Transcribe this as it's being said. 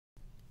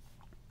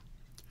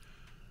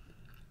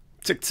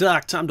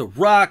Tick-tock, time to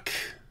rock.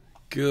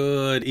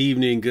 Good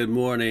evening, good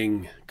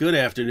morning, good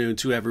afternoon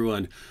to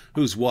everyone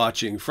who's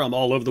watching from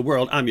all over the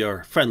world. I'm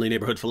your friendly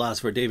neighborhood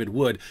philosopher, David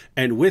Wood,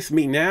 and with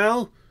me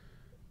now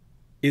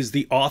is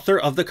the author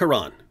of the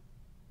Quran.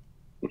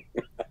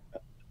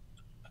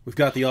 We've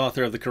got the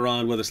author of the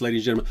Quran with us,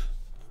 ladies and gentlemen.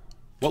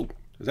 Whoa,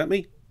 is that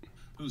me?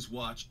 Who's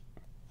watching?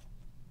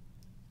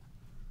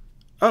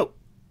 Oh,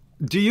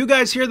 do you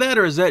guys hear that,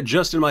 or is that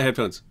just in my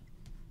headphones?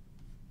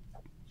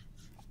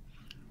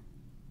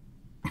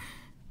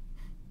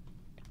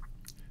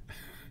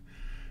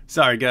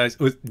 Sorry, guys.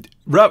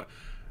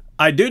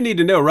 I do need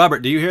to know, Robert,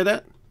 do you hear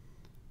that?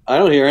 I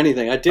don't hear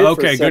anything. I did.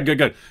 Okay,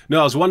 good.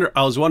 No, I was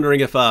wondering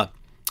if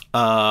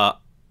I'm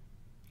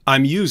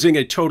using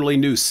a totally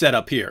new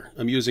setup here.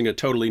 I'm using a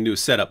totally new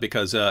setup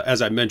because,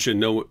 as I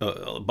mentioned,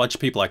 a bunch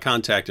of people I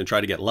contact and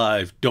try to get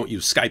live don't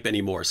use Skype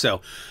anymore.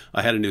 So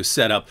I had a new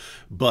setup,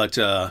 but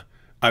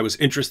I was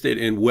interested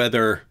in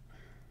whether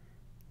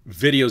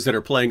videos that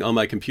are playing on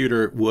my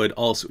computer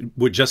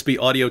would just be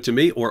audio to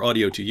me or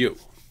audio to you.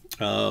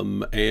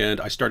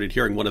 And I started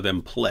hearing one of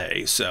them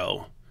play.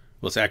 So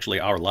well, it's actually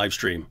our live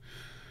stream.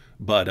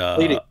 But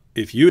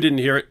if you didn't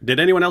hear it,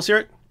 did anyone else hear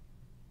it?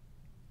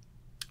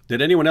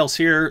 Did anyone else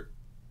hear?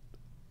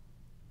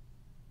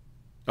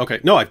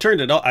 Okay, no, I've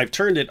turned it off. I've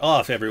turned it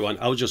off, everyone.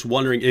 I was just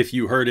wondering if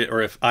you heard it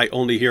or if I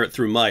only hear it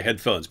through my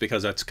headphones,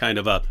 because that's kind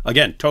of a,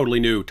 again, totally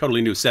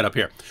new setup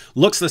here.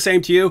 Looks the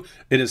same to you.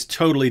 It is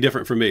totally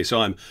different for me. So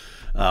I'm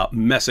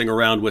messing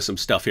around with some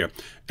stuff here.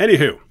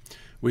 Anywho,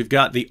 we've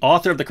got the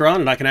author of the Quran,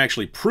 and I can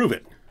actually prove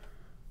it.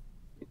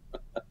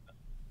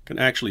 Can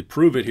actually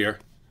prove it here.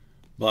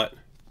 But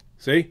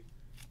see,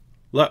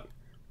 look.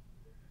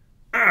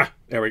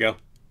 There we go.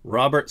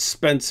 Robert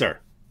Spencer.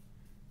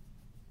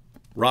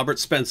 Robert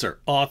Spencer,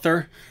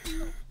 author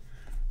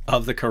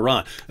of the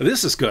Quran.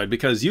 This is good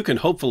because you can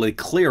hopefully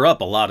clear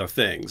up a lot of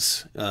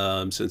things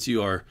since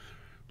you are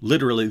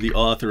literally the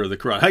author of the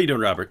Quran. How you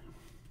doing, Robert?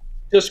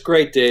 Just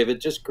great,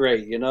 David. Just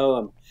great. You know,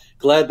 I'm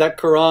glad that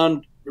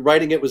Quran,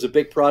 writing it was a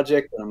big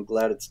project, and I'm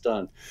glad it's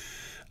done.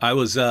 I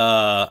was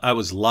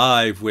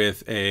live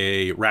with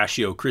a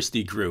Ratio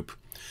Christi group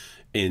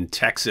in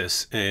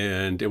Texas,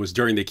 and it was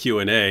during the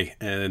Q&A,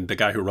 and the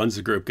guy who runs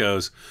the group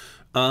goes,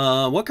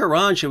 what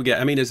Quran should we get?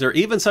 I mean, is there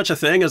even such a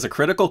thing as a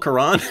critical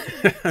Quran?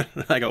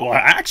 I go, well,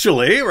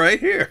 actually, right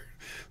here.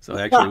 So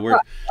it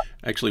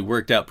actually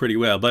worked out pretty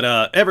well.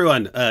 But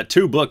everyone,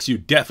 two books you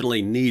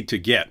definitely need to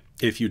get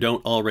if you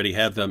don't already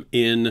have them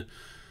in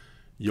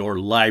your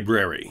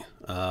library.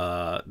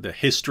 The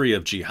History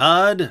of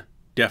Jihad,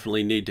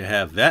 definitely need to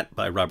have that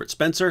by Robert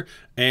Spencer,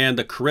 and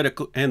the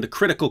Critical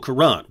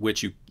Quran,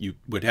 which you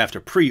would have to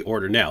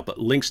pre-order now. But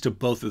links to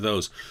both of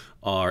those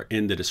are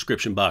in the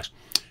description box.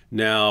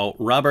 Now,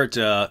 Robert,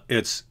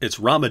 it's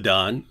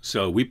Ramadan,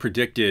 so we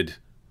predicted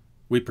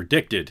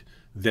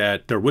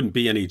that there wouldn't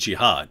be any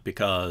jihad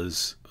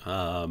because,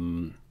 well,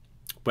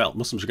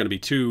 Muslims are going to be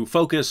too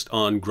focused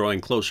on growing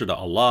closer to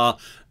Allah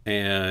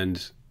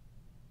and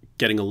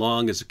getting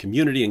along as a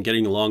community and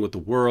getting along with the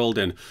world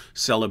and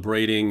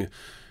celebrating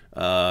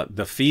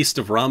the feast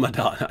of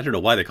Ramadan. I don't know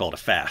why they call it a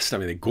fast. I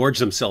mean, they gorge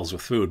themselves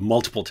with food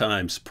multiple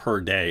times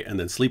per day and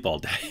then sleep all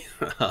day.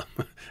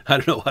 I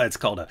don't know why it's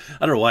called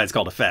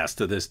a fast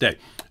to this day.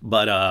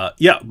 But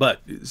yeah, but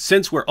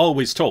since we're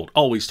always told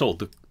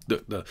the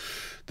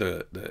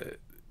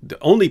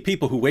only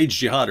people who wage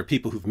jihad are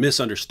people who've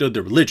misunderstood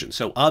their religion.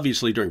 So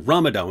obviously during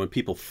Ramadan, when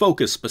people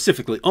focus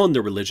specifically on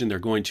their religion, they're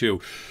going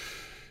to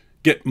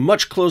get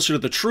much closer to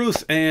the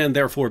truth and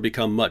therefore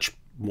become much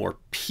more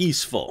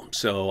peaceful.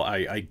 So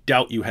I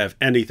doubt you have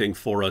anything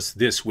for us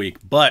this week,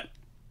 but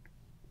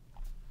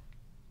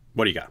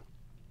what do you got?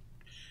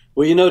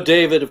 Well, you know,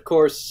 David, of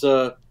course,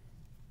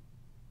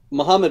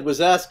 Muhammad was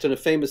asked in a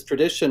famous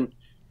tradition,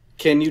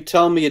 can you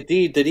tell me a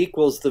deed that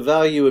equals the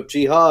value of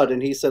jihad?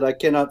 And he said, I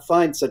cannot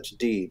find such a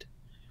deed.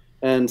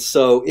 And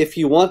so if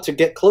you want to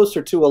get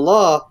closer to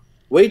Allah,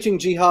 waging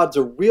jihad's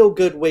a real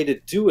good way to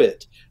do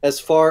it as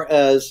far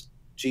as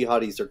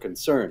jihadis are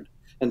concerned.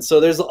 And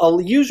so there's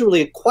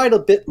usually quite a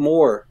bit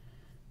more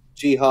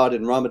jihad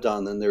in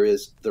Ramadan than there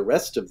is the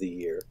rest of the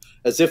year,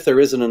 as if there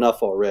isn't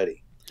enough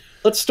already.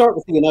 Let's start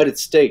with the United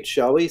States,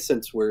 shall we,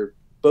 since we're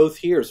both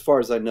here as far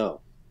as I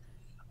know.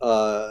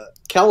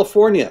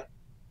 California,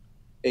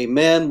 a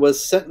man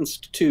was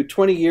sentenced to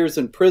 20 years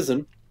in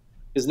prison.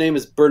 His name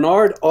is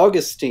Bernard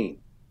Augustine,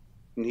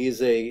 and he's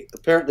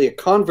apparently a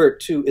convert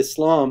to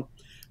Islam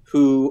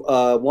who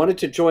wanted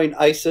to join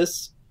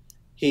ISIS.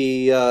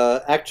 He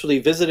actually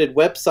visited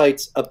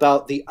websites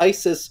about the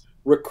ISIS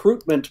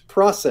recruitment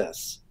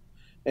process,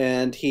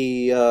 and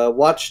he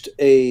watched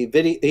a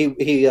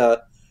video.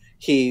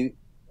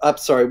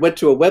 Went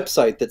to a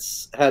website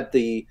that's had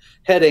the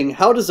heading,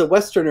 "How does a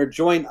Westerner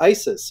join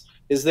ISIS?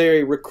 Is there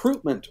a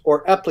recruitment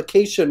or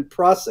application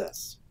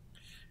process?"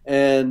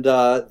 And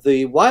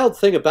the wild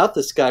thing about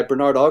this guy,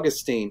 Bernard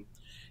Augustine,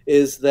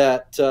 is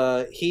that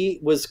he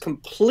was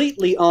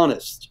completely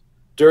honest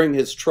during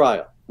his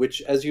trial,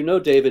 which, as you know,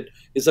 David,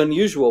 is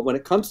unusual when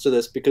it comes to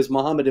this because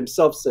Muhammad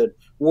himself said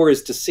war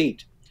is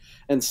deceit.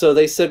 And so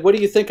they said, what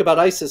do you think about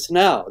ISIS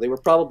now? They were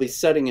probably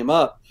setting him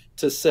up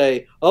to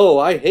say, oh,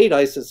 I hate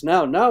ISIS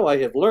now. Now I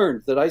have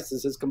learned that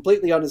ISIS is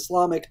completely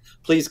un-Islamic.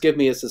 Please give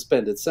me a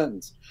suspended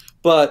sentence.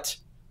 But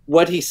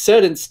what he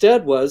said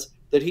instead was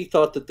that he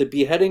thought that the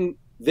beheading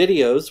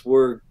videos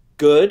were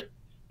good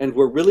and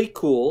were really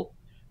cool,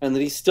 and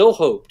that he still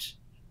hoped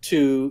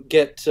to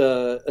get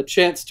a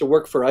chance to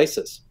work for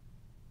ISIS.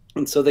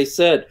 And so they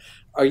said,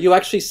 are you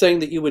actually saying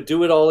that you would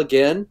do it all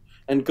again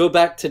and go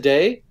back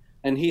today?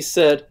 And he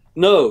said,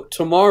 no,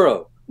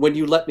 tomorrow, when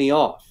you let me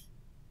off.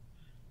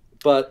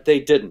 But they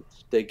didn't.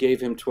 They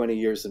gave him 20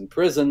 years in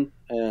prison,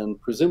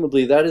 and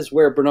presumably that is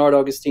where Bernard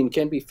Augustine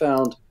can be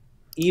found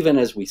even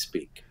as we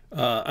speak.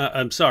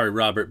 I'm sorry,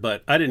 Robert,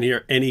 but I didn't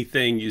hear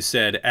anything you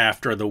said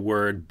after the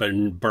word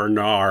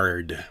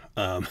Bernard.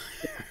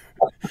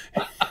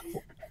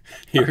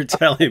 You're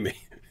telling me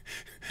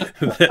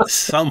that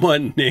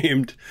someone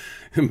named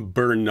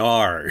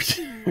Bernard.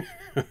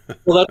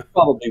 Well, that's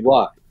probably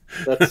why.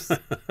 That's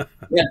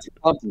we have to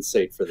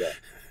compensate for that.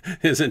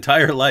 His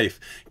entire life,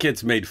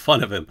 kids made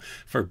fun of him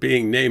for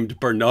being named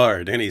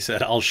Bernard, and he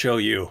said, I'll show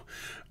you.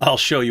 I'll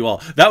show you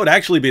all. That would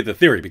actually be the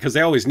theory, because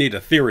they always need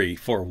a theory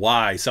for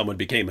why someone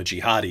became a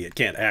jihadi. It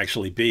can't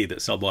actually be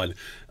that someone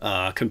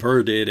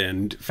converted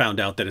and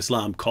found out that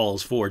Islam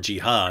calls for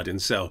jihad.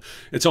 And so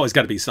it's always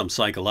got to be some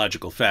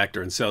psychological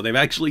factor. And so they've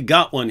actually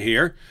got one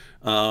here.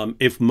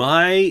 If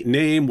my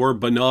name were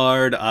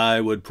Bernard, I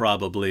would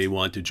probably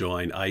want to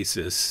join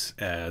ISIS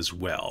as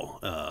well.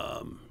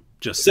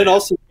 Just then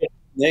also get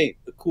a name,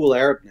 a cool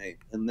Arab name,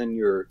 and then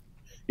you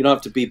don't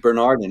have to be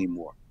Bernard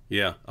anymore.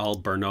 Yeah, Al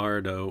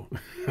Bernardo,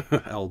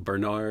 Al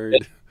Bernard,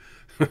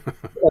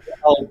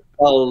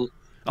 Al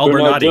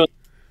Bernardi,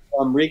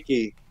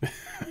 Amriki,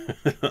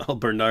 Al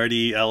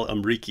Bernardi, Al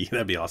Amriki.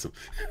 That'd be awesome.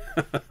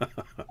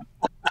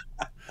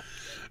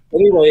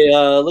 Anyway,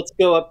 let's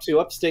go up to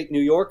upstate New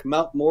York,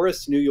 Mount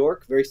Morris, New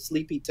York, very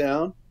sleepy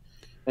town.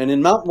 And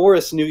in Mount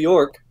Morris, New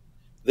York,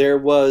 there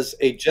was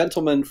a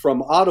gentleman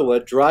from Ottawa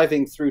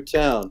driving through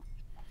town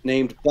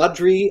named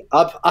Badri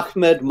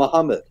Ahmed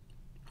Mohammed.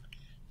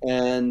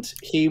 And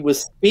he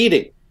was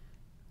speeding.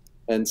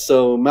 And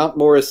so Mount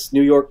Morris,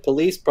 New York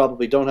police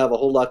probably don't have a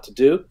whole lot to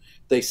do.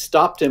 They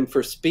stopped him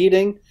for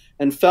speeding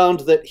and found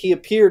that he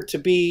appeared to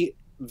be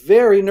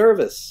very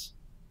nervous.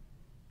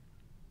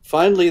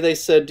 Finally, they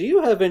said, do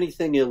you have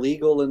anything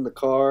illegal in the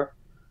car?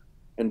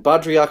 And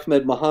Badri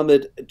Ahmed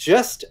Mohammed,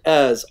 just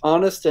as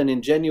honest and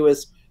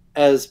ingenuous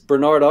as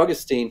Bernard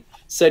Augustine,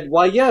 said,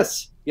 why,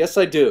 yes, yes,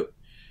 I do.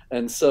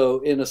 And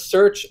so in a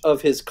search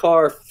of his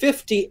car,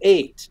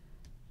 58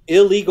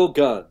 illegal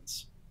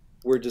guns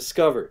were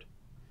discovered.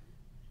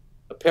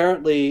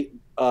 Apparently,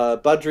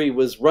 Badri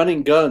was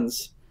running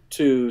guns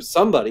to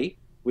somebody.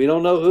 We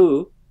don't know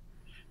who,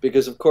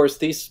 because, of course,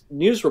 these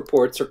news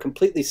reports are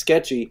completely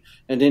sketchy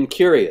and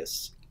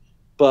incurious.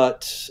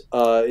 But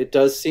it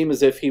does seem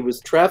as if he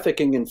was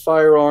trafficking in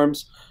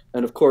firearms,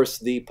 and, of course,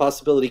 the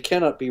possibility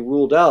cannot be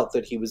ruled out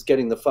that he was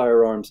getting the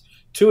firearms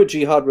to a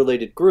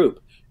jihad-related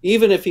group.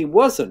 Even if he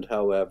wasn't,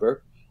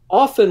 however,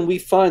 often we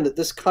find that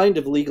this kind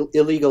of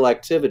illegal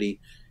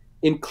activity,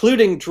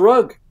 including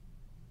drug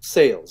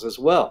sales as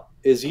well,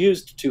 is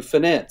used to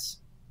finance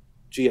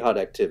jihad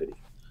activity.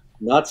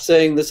 Not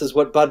saying this is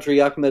what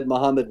Badri Ahmed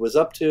Mohammed was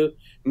up to.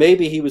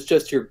 Maybe he was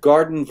just your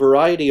garden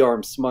variety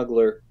arms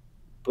smuggler,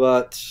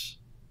 but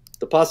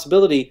the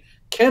possibility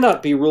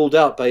cannot be ruled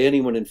out by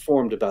anyone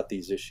informed about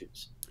these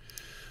issues.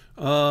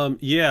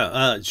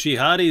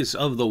 Jihadis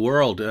of the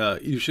world,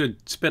 you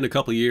should spend a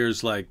couple of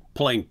years like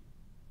playing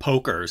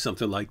poker or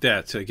something like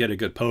that to get a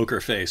good poker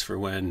face for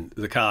when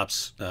the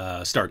cops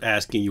start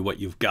asking you what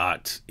you've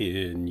got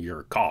in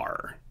your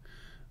car.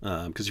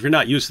 Because if you're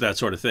not used to that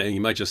sort of thing, you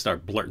might just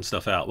start blurting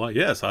stuff out. Well,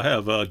 yes, I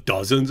have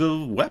dozens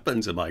of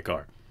weapons in my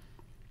car.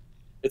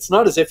 It's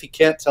not as if he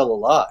can't tell a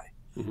lie.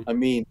 Mm-hmm. I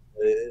mean,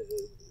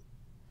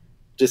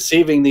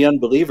 deceiving the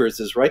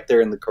unbelievers is right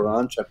there in the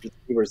Quran, chapter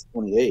 3, verse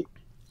 28.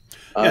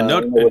 And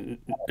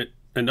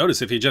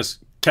notice if he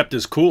just kept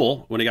his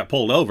cool when he got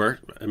pulled over,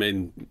 I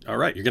mean, all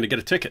right, you're going to get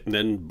a ticket and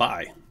then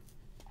bye.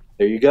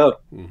 There you go.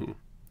 Mm-hmm.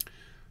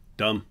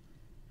 Dumb.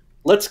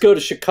 Let's go to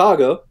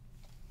Chicago.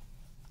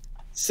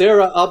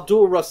 Sarah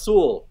Abdul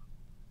Rasul.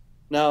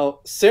 Now,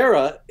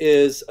 Sarah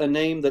is a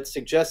name that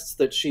suggests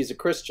that she's a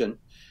Christian.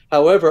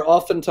 However,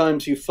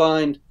 oftentimes you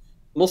find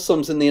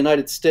Muslims in the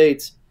United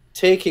States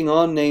taking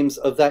on names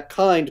of that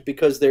kind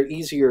because they're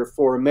easier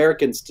for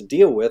Americans to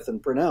deal with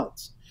and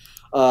pronounce.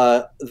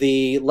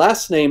 The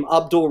last name,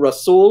 Abdul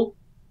Rasul,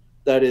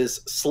 that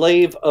is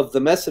slave of the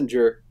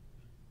messenger,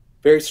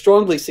 very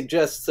strongly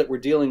suggests that we're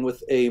dealing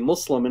with a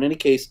Muslim. In any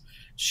case,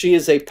 she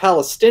is a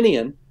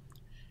Palestinian,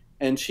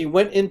 and she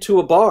went into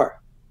a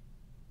bar.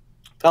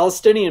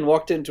 Palestinian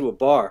walked into a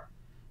bar.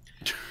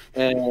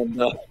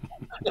 And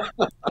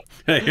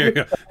hey, here you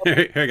go.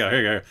 Here you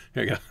go.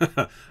 Here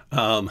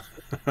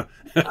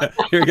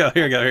you go.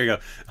 Here you go.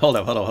 Hold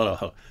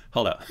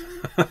up.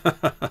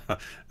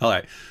 All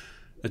right.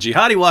 A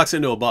jihadi walks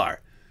into a bar.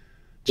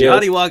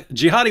 Yes.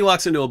 Jihadi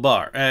walks into a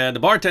bar, and the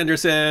bartender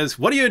says,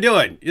 "What are you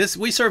doing?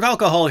 We serve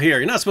alcohol here.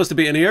 You're not supposed to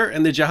be in here."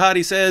 And the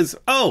jihadi says,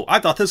 "Oh, I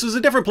thought this was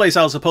a different place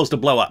I was supposed to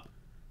blow up."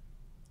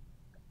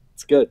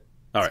 It's good.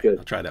 All It's right, good.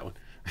 I'll try that one.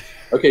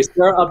 Okay,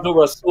 Sarah Abdul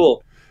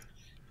Rasul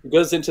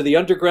goes into the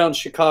underground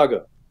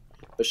Chicago,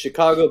 a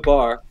Chicago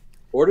bar,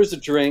 orders a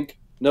drink,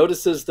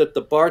 notices that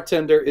the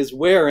bartender is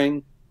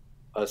wearing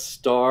a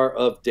Star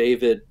of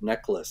David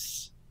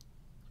necklace.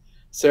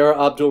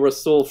 Sarah Abdul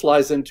Rasul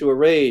flies into a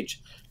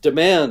rage,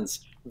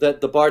 demands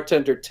that the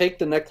bartender take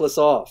the necklace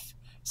off,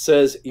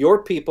 says,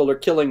 "Your people are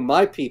killing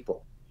my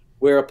people."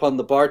 Whereupon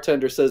the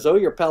bartender says, "Oh,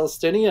 you're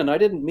Palestinian? I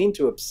didn't mean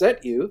to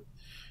upset you."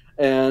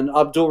 And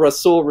Abdul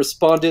Rasul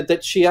responded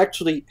that she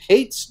actually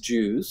hates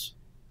Jews,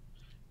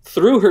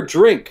 threw her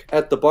drink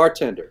at the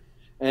bartender.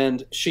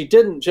 And she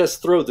didn't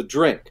just throw the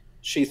drink,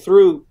 she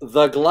threw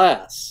the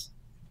glass,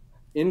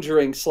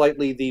 injuring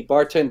slightly the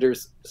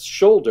bartender's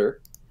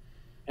shoulder,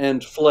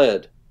 and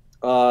fled.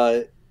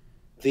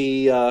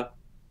 The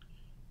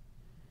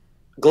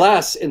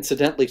glass,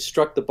 incidentally,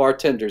 struck the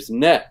bartender's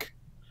neck,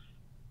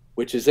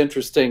 which is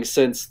interesting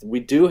since we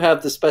do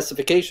have the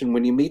specification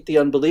when you meet the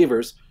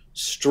unbelievers,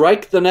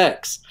 strike the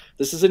necks.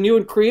 This is a new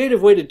and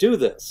creative way to do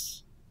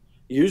this.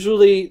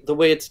 Usually the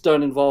way it's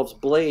done involves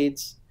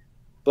blades,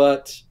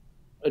 but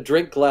a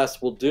drink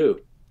glass will do.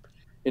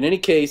 In any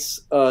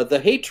case,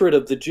 the hatred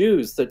of the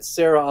Jews that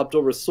Sarah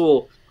Abdul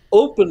Rasul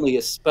openly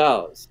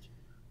espoused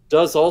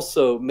does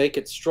also make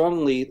it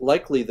strongly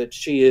likely that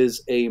she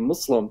is a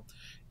Muslim,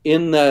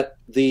 in that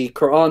the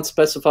Quran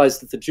specifies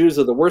that the Jews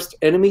are the worst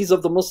enemies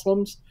of the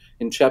Muslims.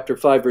 In chapter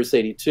 5, verse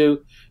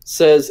 82,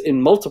 says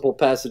in multiple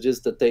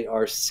passages that they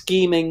are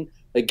scheming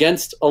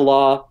against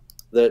Allah,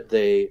 that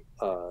they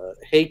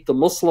hate the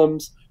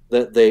Muslims,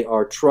 that they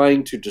are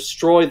trying to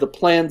destroy the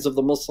plans of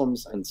the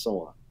Muslims, and so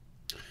on.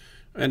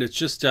 And it's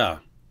just, I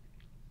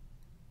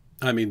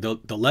mean,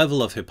 the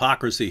level of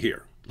hypocrisy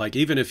here. Like,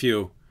 even if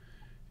you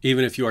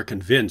are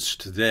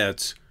convinced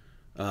that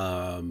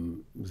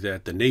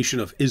that the nation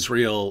of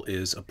Israel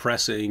is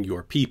oppressing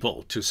your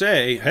people, to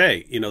say,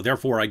 hey,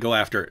 therefore I go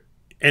after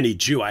any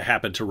Jew I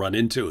happen to run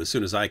into as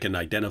soon as I can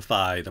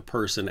identify the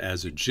person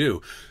as a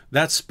Jew.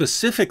 That's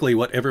specifically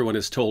what everyone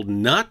is told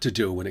not to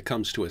do when it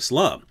comes to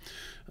Islam.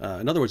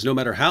 In other words, no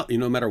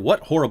matter what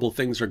horrible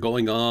things are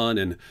going on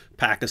in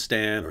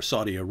Pakistan or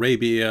Saudi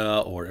Arabia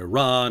or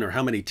Iran, or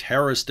how many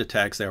terrorist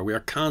attacks there are, we are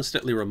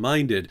constantly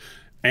reminded,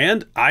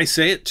 and I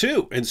say it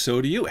too, and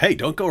so do you, hey,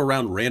 don't go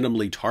around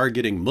randomly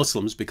targeting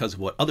Muslims because of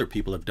what other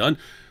people have done.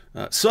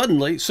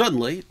 Suddenly,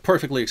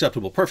 perfectly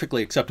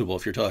acceptable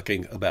if you're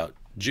talking about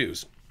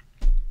Jews.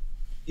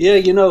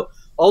 Yeah,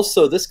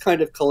 also this kind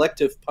of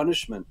collective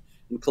punishment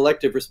and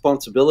collective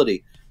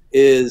responsibility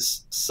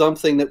is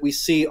something that we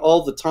see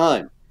all the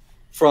time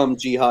from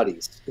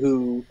jihadis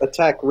who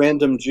attack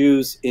random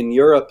Jews in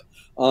Europe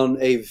on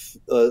an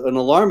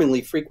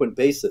alarmingly frequent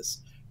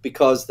basis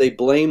because they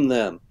blame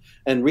them.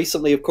 And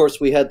recently, of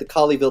course, we had the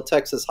Colleyville,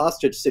 Texas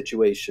hostage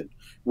situation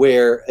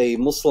where a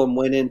Muslim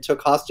went in,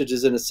 took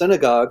hostages in a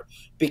synagogue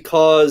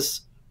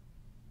because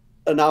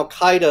an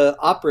Al-Qaeda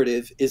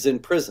operative is in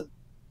prison.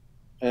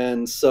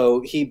 And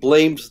so he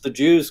blamed the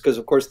Jews, because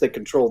of course they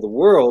control the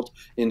world,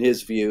 in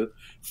his view,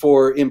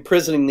 for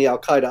imprisoning the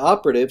Al-Qaeda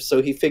operative.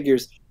 So he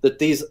figures that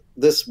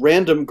this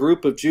random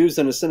group of Jews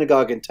in a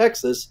synagogue in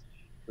Texas,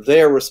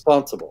 they're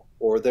responsible,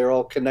 or they're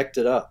all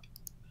connected up.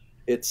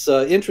 It's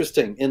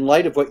interesting, in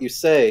light of what you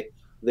say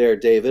there,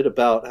 David,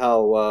 about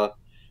how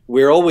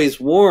we're always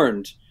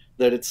warned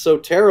that it's so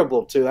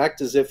terrible to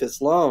act as if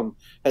Islam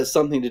has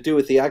something to do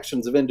with the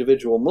actions of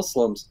individual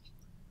Muslims.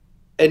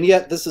 And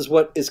yet this is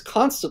what is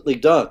constantly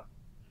done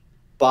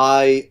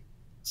by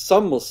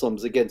some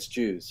Muslims against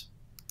Jews.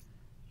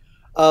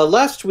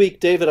 Last week,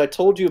 David, I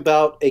told you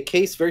about a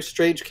case, very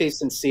strange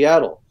case in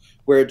Seattle,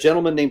 where a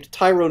gentleman named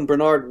Tyrone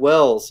Bernard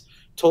Wells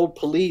told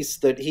police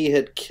that he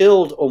had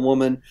killed a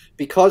woman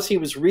because he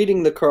was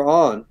reading the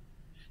Quran,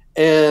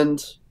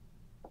 and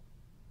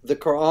the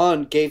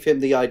Quran gave him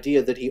the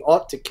idea that he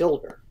ought to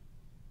kill her.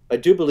 I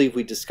do believe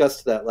we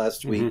discussed that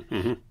last week.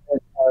 Mm-hmm.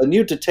 A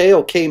new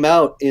detail came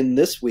out in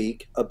this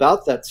week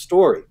about that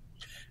story,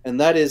 and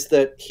that is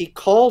that he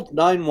called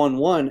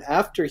 911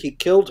 after he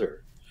killed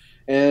her,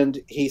 and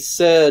he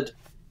said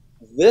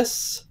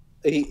this,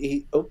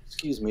 oh,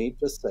 excuse me,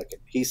 just a second.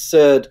 He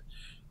said,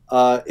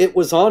 it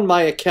was on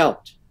my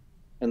account.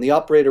 And the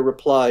operator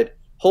replied,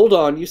 hold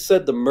on, you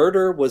said the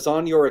murder was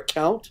on your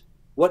account?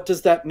 What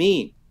does that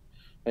mean?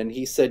 And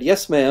he said,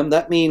 yes, ma'am,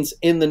 that means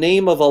in the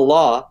name of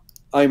Allah,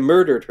 I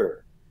murdered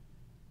her.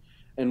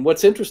 And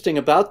what's interesting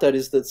about that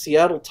is that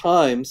Seattle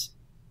Times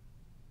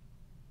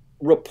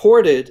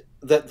reported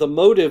that the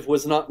motive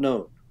was not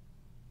known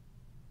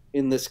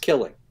in this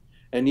killing.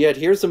 And yet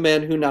here's a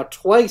man who now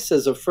twice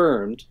has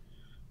affirmed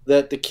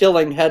that the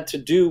killing had to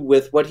do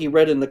with what he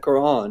read in the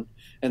Quran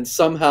and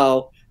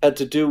somehow had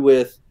to do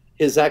with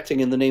his acting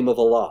in the name of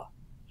Allah.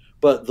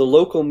 But the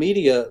local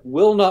media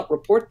will not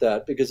report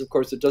that because, of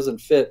course, it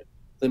doesn't fit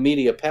the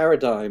media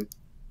paradigm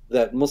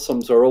that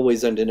Muslims are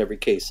always, and in every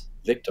case,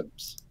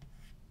 victims.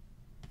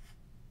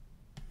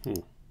 Hmm.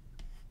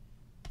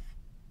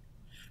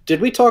 Did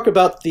we talk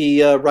about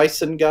the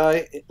Ryson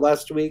guy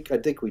last week? I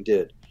think we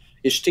did.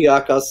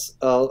 Ishtiaq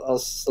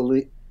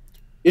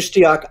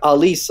Ishtiaq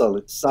Ali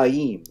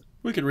Saim.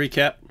 We can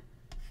recap.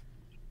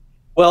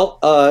 Well,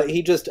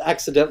 he just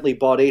accidentally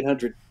bought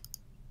 800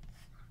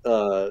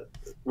 uh,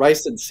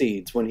 ricin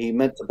seeds when he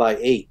meant to buy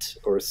 8,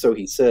 or so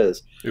he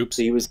says. Oops.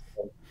 So he was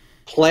going to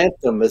plant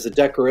them as a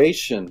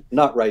decoration,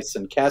 not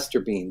ricin, castor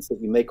beans that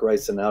you make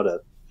ricin out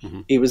of.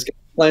 Mm-hmm. He was going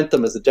to plant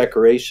them as a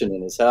decoration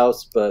in his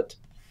house, but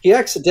he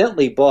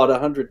accidentally bought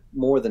 100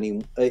 more than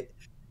he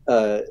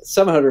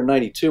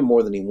 792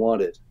 more than he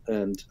wanted,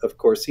 and of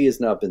course he has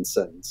now been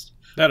sentenced.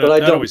 That, But I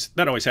that don't. always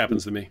that always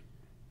happens to me.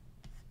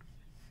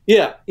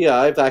 Yeah, yeah,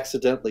 I've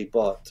accidentally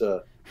bought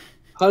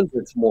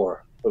hundreds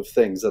more of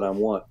things that I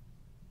want.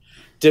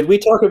 Did we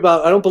talk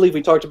about? I don't believe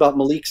we talked about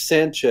Malik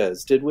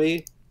Sanchez, did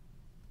we?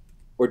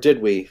 Or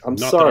did we? I'm Not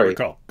that I sorry.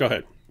 recall. Go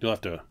ahead. You'll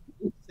have to.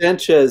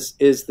 Sanchez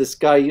is this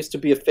guy, used to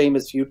be a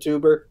famous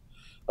YouTuber.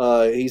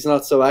 He's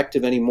not so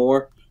active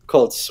anymore,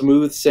 called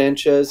Smooth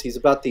Sanchez. He's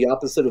about the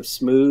opposite of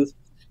smooth.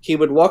 He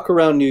would walk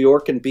around New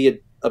York and be an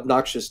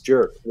obnoxious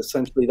jerk.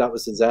 Essentially, that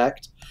was his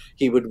act.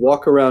 He would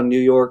walk around New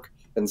York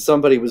and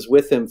somebody was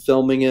with him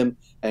filming him,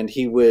 and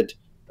he would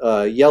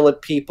yell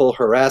at people,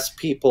 harass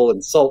people,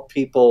 insult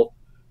people.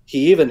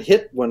 He even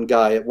hit one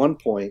guy at one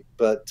point,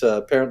 but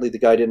apparently the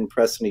guy didn't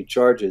press any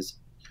charges.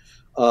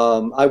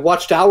 I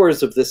watched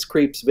hours of this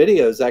creep's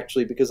videos,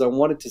 actually, because I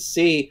wanted to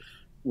see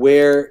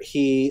where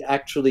he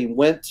actually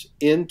went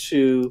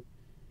into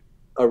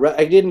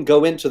I didn't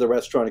go into the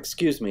restaurant,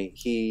 excuse me.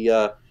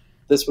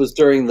 This was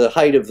during the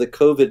height of the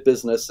COVID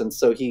business, and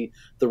so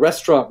the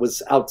restaurant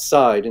was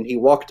outside, and he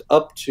walked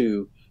up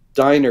to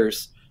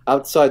diners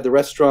outside the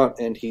restaurant,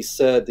 and he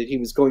said that he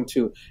was going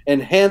to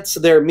enhance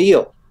their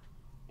meal.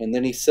 And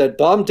then he said,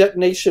 "Bomb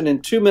detonation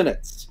in 2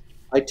 minutes.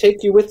 I take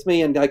you with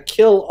me and I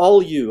kill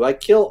all you. I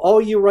kill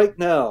all you right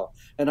now.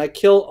 And I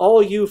kill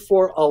all you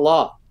for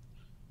Allah."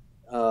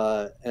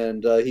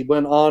 And he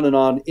went on and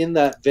on in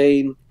that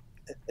vein,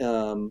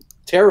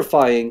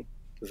 terrifying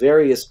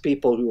various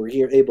people who were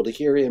able to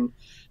hear him.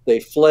 They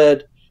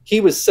fled.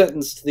 He was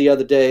sentenced the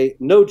other day,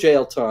 no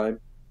jail time.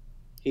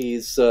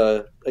 He's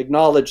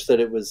acknowledged that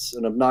it was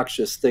an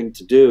obnoxious thing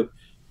to do.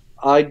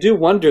 I do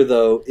wonder,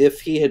 though,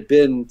 if he had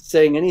been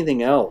saying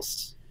anything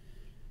else,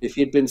 if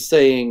he'd been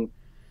saying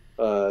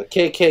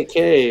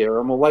KKK or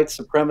I'm a white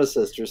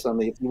supremacist or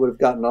something, if he would have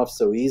gotten off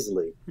so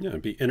easily. Yeah,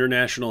 it'd be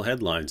international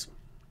headlines.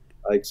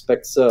 I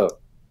expect so.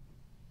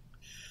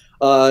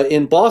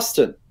 In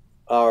Boston,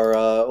 our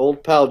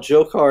old pal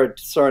Dzhokhar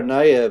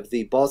Tsarnaev,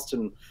 the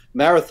Boston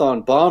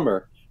Marathon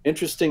bomber,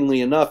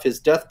 interestingly enough, his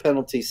death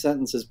penalty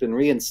sentence has been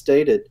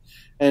reinstated,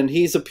 and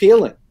he's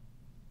appealing.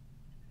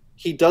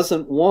 He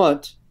doesn't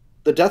want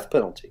the death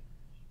penalty.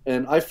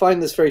 And I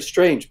find this very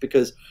strange,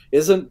 because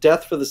isn't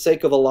death for the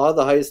sake of Allah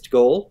the highest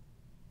goal?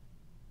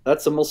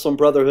 That's a Muslim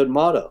Brotherhood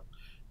motto.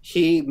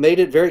 He made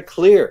it very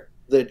clear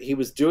that he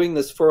was doing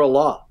this for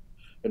Allah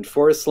and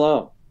for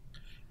Islam.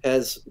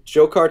 Has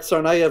Dzhokhar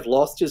Tsarnaev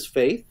lost his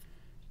faith?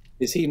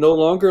 Is he no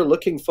longer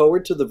looking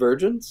forward to the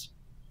virgins?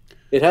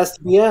 It has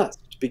to be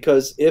asked,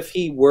 because if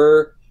he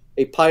were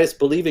a pious,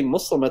 believing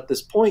Muslim at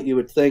this point, you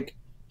would think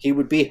he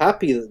would be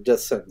happy that the death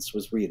sentence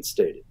was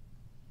reinstated.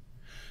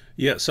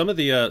 Yeah, some of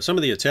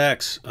the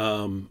attacks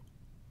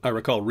I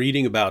recall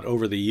reading about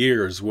over the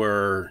years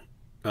were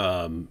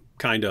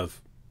kind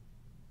of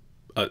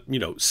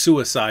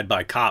suicide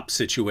by cop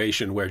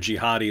situation where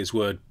jihadis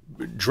would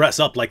dress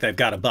up like they've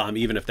got a bomb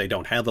even if they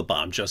don't have a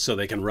bomb, just so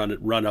they can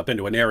run up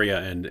into an area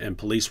and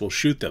police will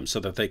shoot them so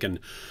that they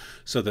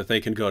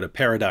can go to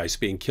paradise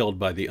being killed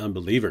by the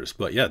unbelievers.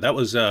 But yeah, that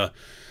was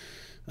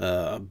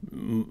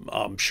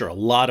I'm sure a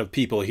lot of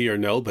people here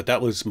know, but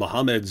that was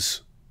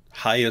Muhammad's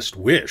highest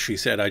wish. He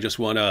said, I just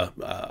want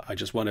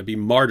to be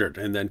martyred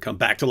and then come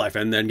back to life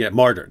and then get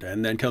martyred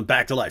and then come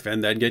back to life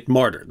and then get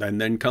martyred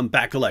and then come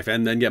back to life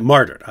and then get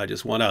martyred. I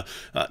just want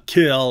to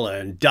kill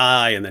and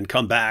die and then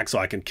come back so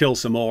I can kill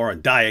some more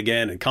and die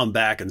again and come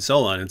back and so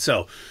on. And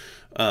so,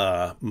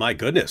 my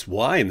goodness,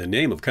 why in the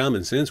name of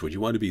common sense would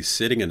you want to be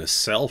sitting in a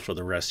cell for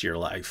the rest of your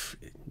life,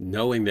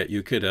 knowing that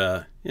you could,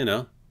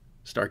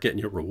 start getting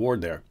your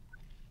reward there?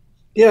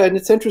 Yeah, and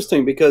it's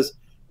interesting because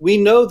we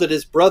know that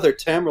his brother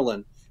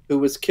Tamerlan, who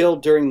was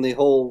killed during the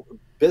whole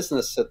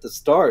business at the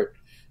start,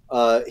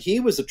 he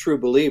was a true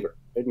believer,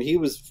 and he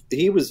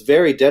was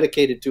very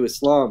dedicated to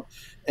Islam,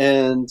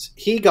 and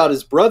he got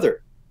his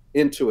brother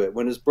into it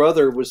when his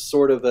brother was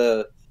sort of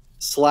a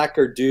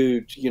slacker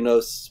dude,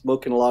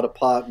 smoking a lot of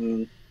pot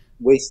and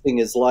wasting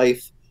his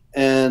life.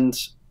 And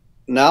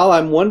now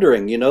I'm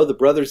wondering, the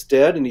brother's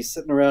dead and he's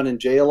sitting around in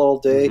jail all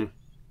day. Mm-hmm.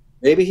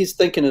 Maybe he's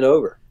thinking it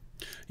over.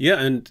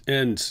 Yeah,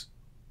 and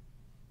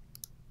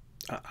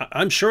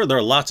I'm sure there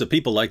are lots of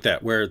people like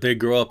that where they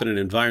grow up in an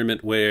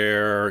environment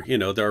where,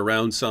 they're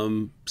around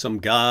some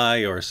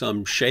guy or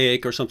some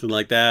sheikh or something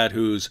like that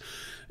who's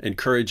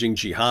encouraging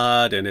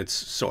jihad, and it's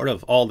sort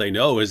of all they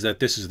know is that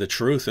this is the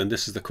truth and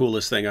this is the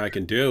coolest thing I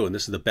can do and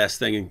this is the best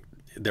thing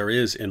there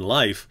is in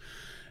life.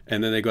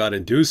 and then they go out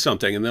and do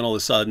something, and then all of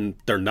a sudden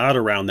they're not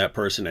around that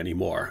person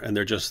anymore, and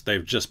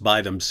they've just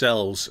by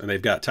themselves, and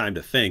they've got time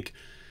to think.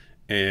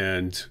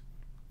 And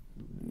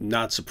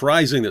not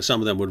surprising that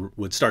some of them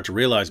would start to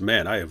realize,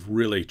 man, I have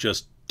really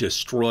just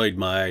destroyed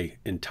my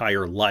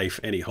entire life,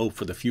 any hope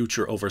for the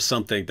future, over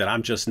something that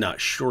I'm just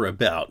not sure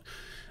about.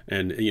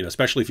 And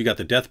especially if you got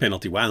the death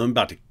penalty, wow, I'm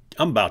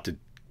about to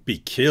be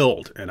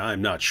killed, and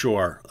I'm not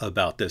sure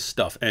about this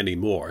stuff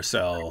anymore.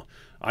 So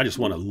I just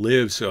want to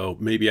live, so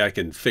maybe I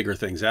can figure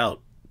things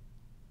out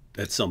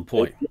at some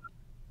point.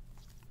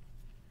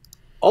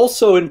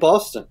 Also in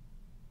Boston,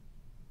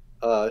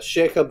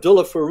 Sheikh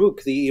Abdullah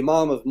Farooq, the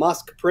Imam of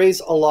Mosque Praise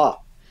Allah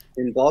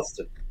in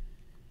Boston,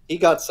 he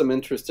got some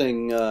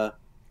interesting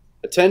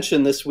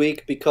attention this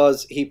week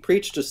because he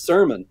preached a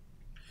sermon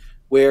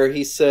where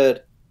he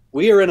said,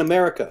 "We are in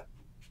America.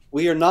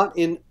 We are not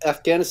in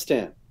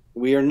Afghanistan.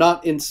 We are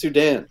not in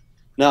Sudan."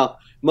 Now,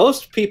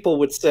 most people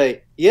would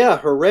say, yeah,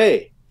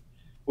 hooray.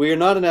 We are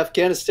not in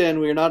Afghanistan.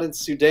 We are not in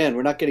Sudan.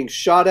 We're not getting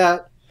shot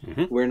at.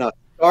 We're not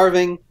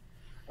starving.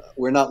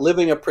 We're not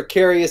living a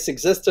precarious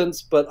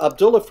existence. But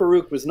Abdullah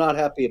Farooq was not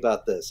happy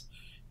about this.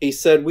 He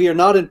said, we are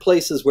not in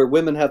places where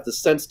women have the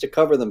sense to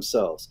cover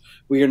themselves.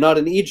 We are not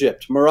in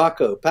Egypt,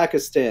 Morocco,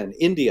 Pakistan,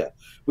 India.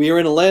 We are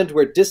in a land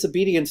where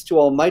disobedience to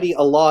Almighty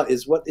Allah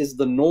is what is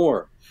the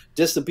norm.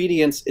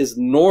 Disobedience is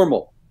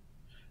normal.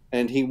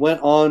 And he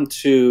went on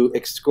to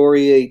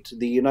excoriate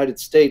the United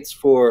States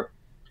for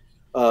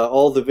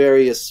all the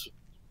various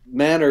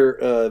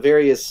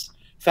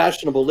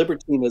fashionable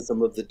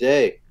libertinism of the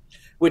day,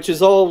 which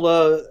is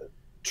all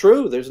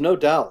true. There's no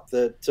doubt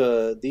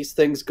that these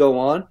things go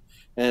on,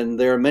 and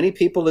there are many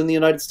people in the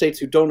United States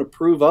who don't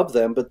approve of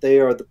them, but they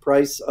are the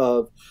price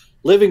of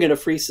living in a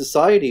free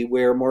society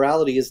where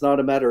morality is not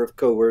a matter of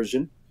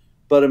coercion,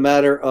 but a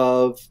matter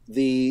of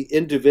the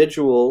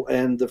individual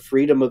and the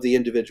freedom of the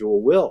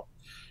individual will.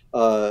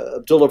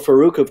 Abdullah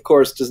Farooq, of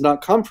course, does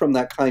not come from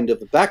that kind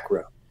of a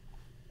background.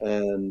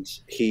 And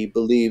he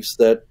believes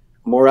that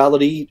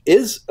morality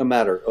is a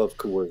matter of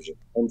coercion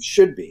and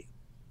should be.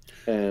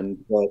 And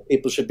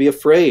people should be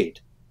afraid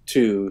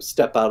to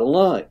step out of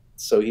line.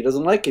 So he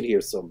doesn't like it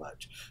here so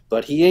much.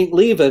 But he ain't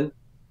leaving,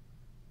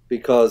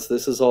 because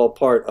this is all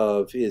part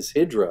of his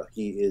hijrah.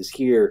 He is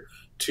here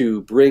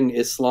to bring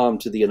Islam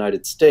to the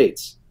United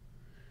States.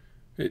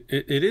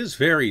 It is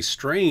very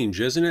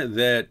strange, isn't it,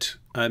 that,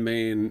 I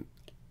mean,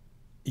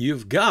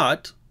 you've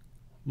got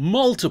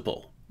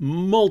multiple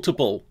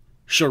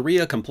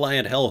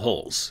Sharia-compliant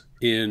hellholes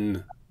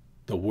in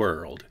the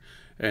world,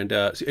 and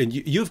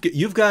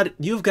you've got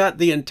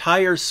the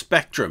entire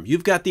spectrum.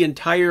 You've got the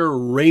entire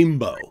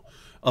rainbow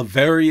of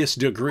various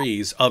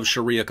degrees of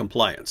Sharia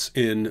compliance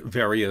in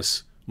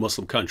various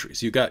Muslim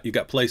countries. You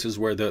got places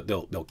where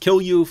they'll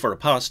kill you for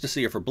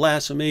apostasy or for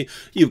blasphemy.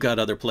 You've got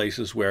other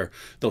places where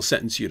they'll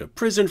sentence you to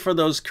prison for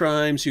those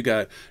crimes. You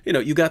got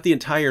the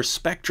entire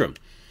spectrum.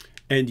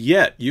 And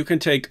yet you can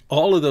take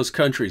all of those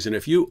countries, and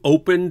if you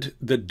opened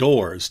the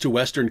doors to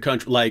Western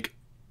countries, like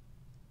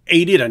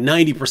 80 to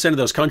 90% of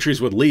those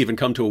countries would leave and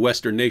come to a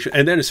Western nation.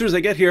 And then as soon as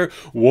they get here,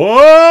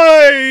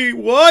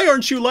 why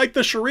aren't you like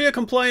the Sharia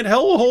compliant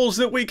hellholes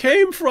that we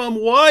came from?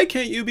 Why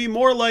can't you be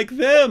more like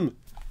them?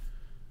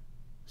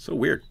 So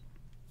weird.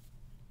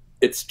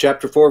 It's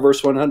chapter 4,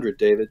 verse 100,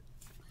 David.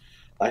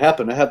 I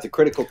happen to have the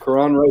critical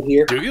Quran right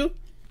here. Do you?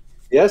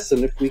 Yes,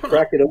 and if we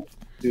crack it up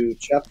to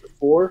chapter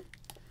 4,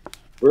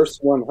 verse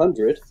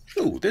 100.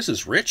 Ooh, this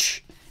is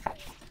rich.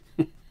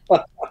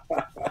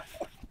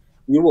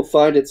 You will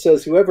find it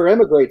says, whoever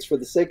emigrates for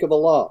the sake of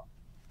Allah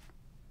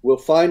will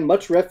find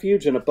much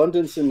refuge and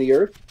abundance in the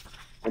earth,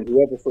 and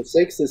whoever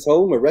forsakes his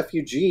home, a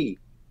refugee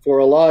for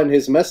Allah and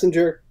his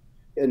messenger,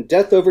 and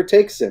death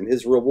overtakes him,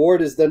 his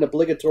reward is then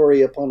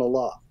obligatory upon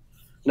Allah.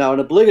 Now, an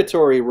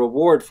obligatory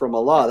reward from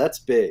Allah, that's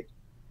big,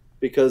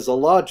 because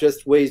Allah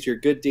just weighs your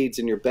good deeds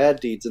and your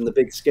bad deeds in the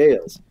big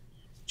scales.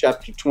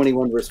 Chapter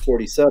 21, verse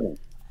 47.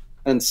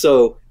 And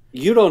so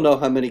you don't know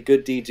how many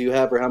good deeds you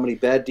have or how many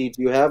bad deeds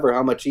you have or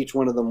how much each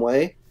one of them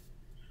weigh.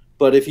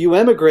 But if you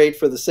emigrate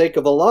for the sake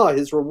of Allah,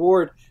 his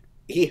reward,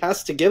 he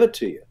has to give it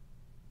to you.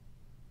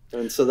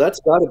 And so that's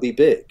got to be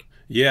big.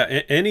 Yeah,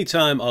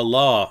 anytime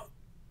Allah,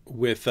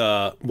 with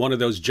one of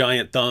those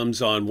giant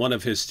thumbs on one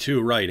of his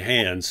two right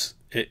hands,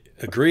 it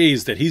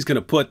agrees that he's going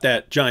to put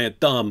that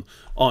giant thumb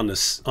on the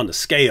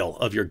scale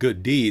of your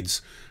good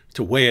deeds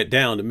to weigh it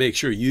down to make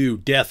sure you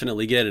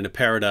definitely get into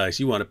paradise.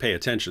 You want to pay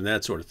attention,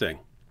 that sort of thing.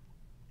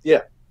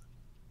 Yeah.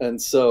 And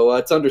so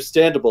it's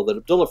understandable that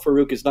Abdullah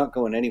Farooq is not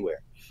going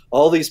anywhere.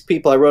 All these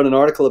people, I wrote an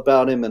article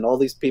about him, and all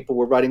these people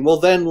were writing,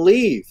 well, then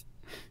leave.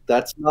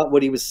 That's not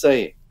what he was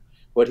saying.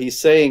 What he's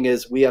saying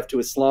is we have to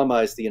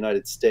Islamize the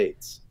United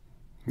States.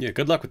 Yeah,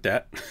 good luck with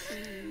that.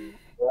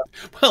 Yeah.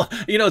 Well,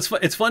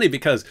 it's funny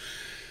because,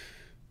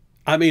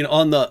 I mean,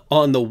 on the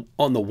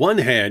one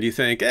hand, you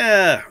think,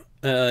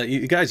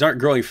 you guys aren't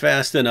growing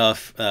fast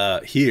enough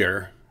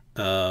here.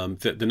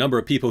 the number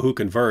of people who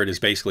convert is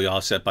basically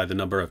offset by the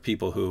number of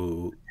people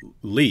who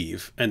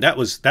leave. And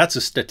that's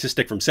a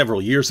statistic from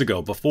several years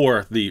ago,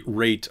 before the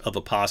rate of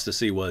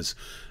apostasy was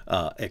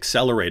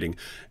accelerating.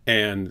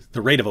 And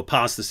the rate of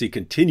apostasy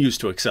continues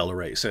to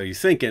accelerate. So you're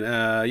thinking,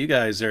 you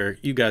guys are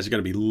going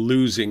to be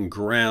losing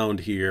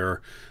ground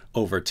here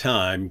over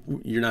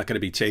time. You're not going to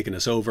be taking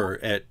us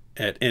over at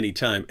any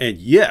time. And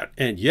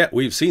yet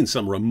we've seen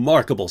some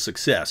remarkable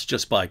success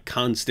just by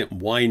constant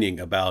whining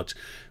about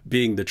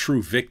being the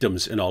true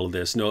victims in all of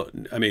this. No,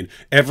 I mean,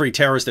 every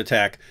terrorist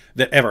attack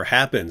that ever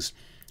happens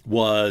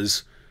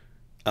was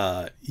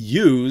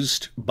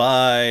used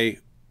by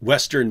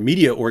Western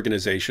media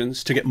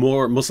organizations to get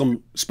more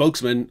Muslim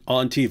spokesmen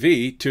on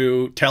TV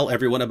to tell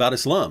everyone about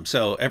Islam.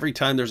 So every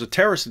time there's a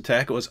terrorist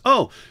attack, it was,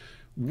 oh,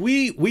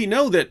 we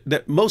know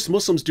that most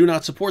Muslims do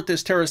not support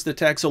this terrorist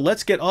attack, so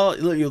let's get all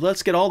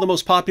the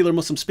most popular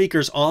Muslim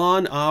speakers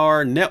on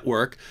our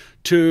network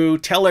to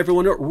tell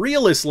everyone what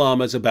real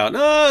Islam is about.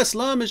 No,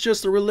 Islam is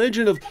just the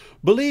religion of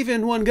believe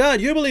in one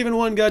God. You believe in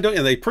one God, don't you?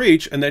 And they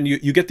preach, and then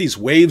you get these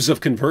waves of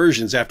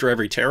conversions after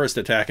every terrorist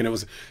attack. And it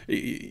was,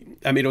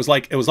 I mean, it was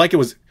like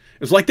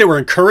they were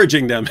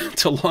encouraging them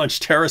to launch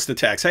terrorist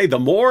attacks. Hey, the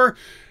more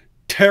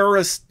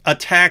terrorist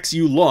attacks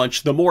you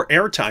launch, the more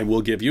airtime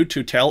we'll give you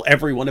to tell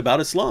everyone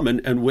about Islam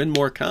and win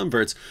more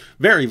converts.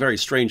 Very, very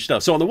strange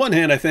stuff. So on the one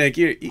hand, I think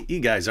you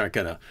guys aren't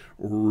going to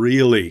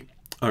really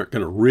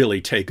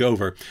take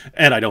over,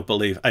 and I don't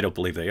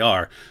believe they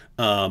are.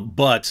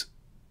 But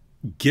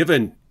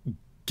given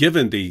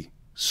the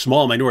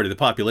small minority of the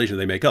population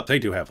they make up, they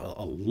do have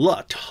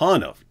a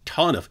ton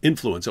of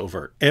influence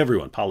over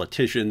everyone: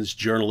 politicians,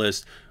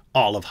 journalists,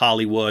 all of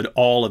Hollywood,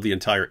 all of the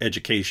entire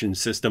education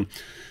system.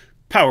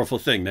 Powerful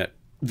thing, that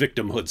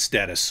victimhood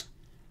status.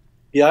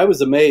 Yeah, I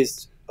was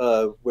amazed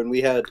when we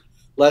had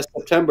last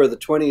September, the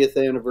 20th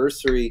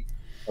anniversary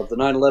of the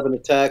 9/11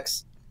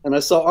 attacks, and I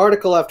saw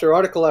article after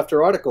article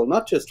after article,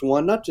 not just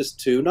one, not just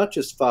two, not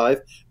just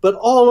five, but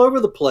all over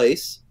the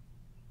place.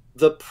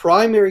 The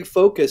primary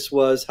focus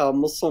was how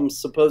Muslims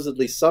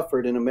supposedly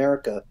suffered in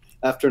America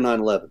after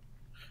 9/11.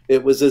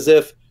 It was as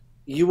if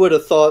you would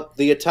have thought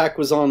the attack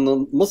was on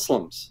the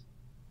Muslims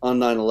on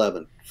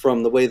 9/11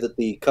 from the way that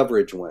the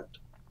coverage went.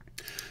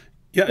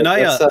 Yeah, and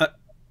I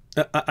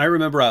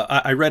remember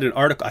I read an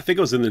article, I think it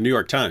was in the New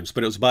York Times,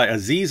 but it was by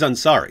Aziz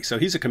Ansari. So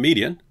he's a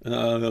comedian.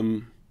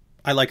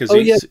 I like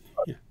Aziz.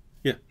 Oh,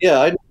 yeah.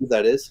 Yeah, I know who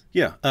that is.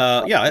 Yeah,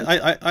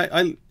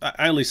 I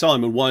only saw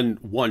him in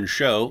one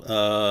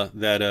show,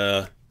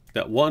 that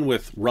one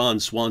with Ron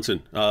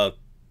Swanson. Yeah,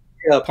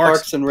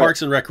 Parks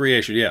and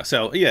Recreation. Yeah,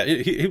 so yeah,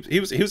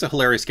 he was a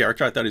hilarious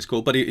character. I thought he was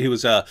cool, but he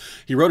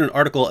wrote an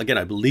article, again,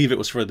 I believe it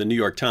was for the New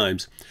York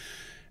Times.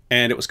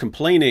 And it was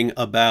complaining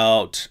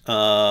about,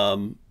 how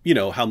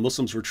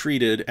Muslims were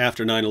treated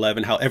after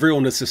 9/11, how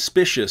everyone was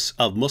suspicious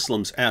of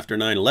Muslims after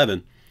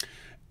 9/11.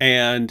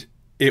 And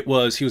he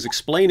was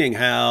explaining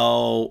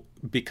how,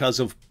 because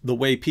of the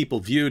way people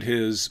viewed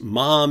his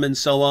mom and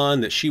so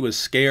on, that she was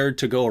scared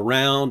to go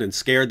around and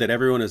scared that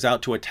everyone is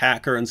out to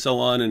attack her and so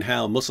on, and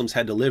how Muslims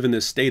had to live in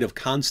this state of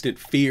constant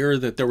fear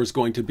that there was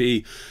going to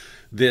be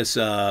this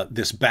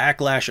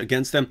backlash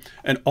against them.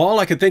 And all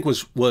I could think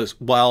was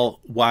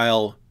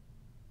while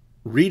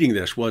reading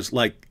this was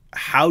like,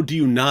 how do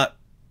you not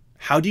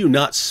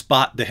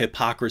spot the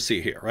hypocrisy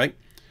here, right?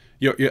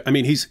 I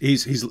mean,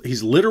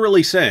 he's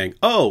literally saying,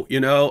 oh,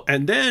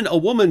 and then a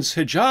woman's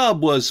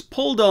hijab was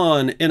pulled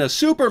on in a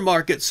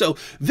supermarket, so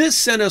this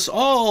sent us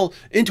all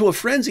into a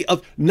frenzy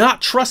of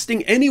not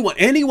trusting anyone.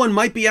 Anyone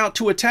might be out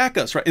to attack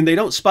us, right? And they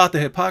don't spot the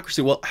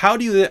hypocrisy. Well, how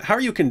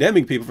are you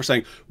condemning people for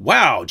saying,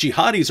 wow,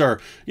 jihadis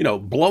are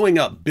blowing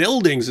up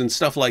buildings and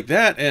stuff like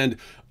that, and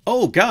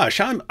oh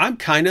gosh, I'm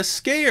kind of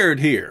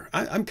scared here.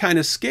 I'm kind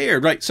of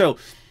scared, right? So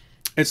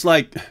it's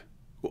like,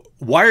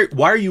 why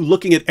are you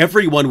looking at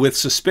everyone with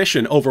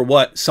suspicion over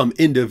what some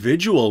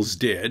individuals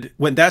did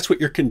when that's what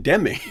you're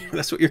condemning?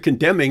 That's what you're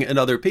condemning in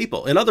other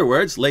people. In other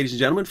words, ladies and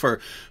gentlemen, for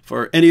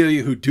any of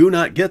you who do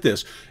not get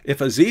this,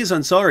 if Aziz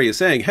Ansari is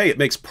saying, hey, it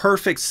makes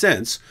perfect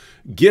sense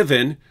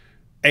given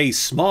a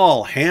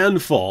small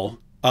handful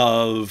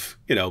of,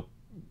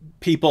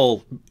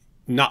 people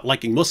not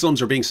liking Muslims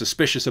or being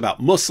suspicious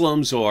about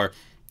Muslims, or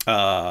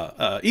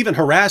even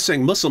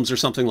harassing Muslims or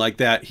something like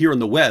that here in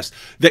the West,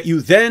 that you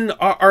then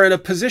are in a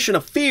position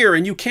of fear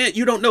and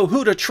you don't know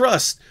who to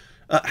trust.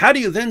 How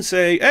do you then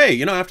say,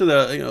 hey, after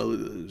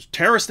the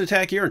terrorist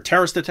attack here and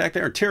terrorist attack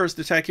there and terrorist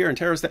attack here and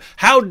terrorist attack,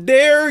 how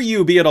dare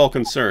you be at all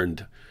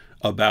concerned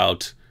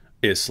about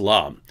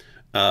Islam?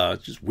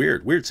 Just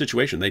weird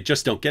situation. They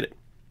just don't get it.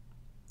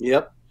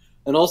 Yep.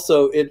 And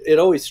also, it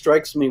always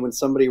strikes me when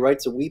somebody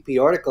writes a weepy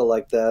article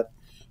like that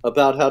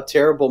about how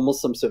terrible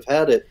Muslims have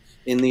had it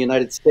in the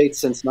United States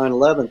since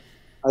 9/11.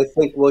 I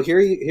think, well,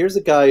 here's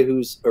a guy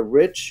who's a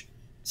rich,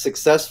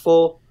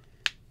 successful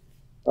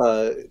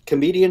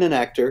comedian and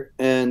actor,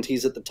 and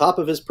he's at the top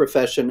of his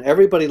profession.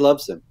 Everybody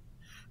loves him.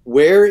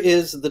 Where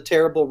is the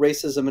terrible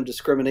racism and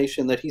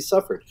discrimination that he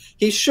suffered?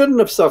 He shouldn't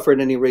have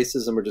suffered any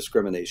racism or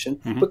discrimination,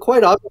 but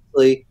quite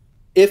obviously,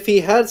 if he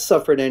had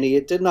suffered any,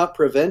 it did not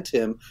prevent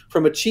him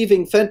from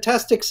achieving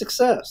fantastic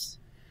success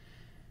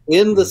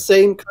in the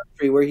same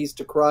country where he's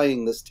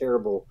decrying this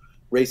terrible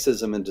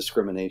racism and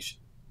discrimination.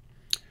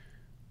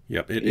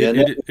 Yep.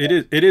 Yeah,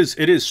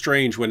 It is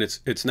strange when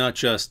it's not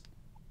just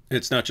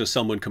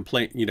someone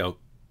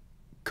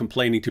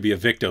complaining to be a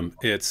victim.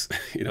 It's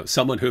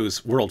someone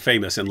who's world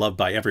famous and loved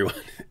by everyone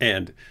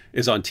and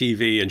is on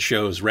TV and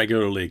shows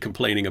regularly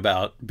complaining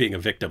about being a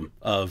victim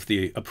of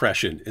the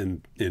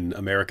oppression in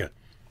America.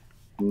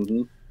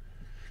 mm-hmm.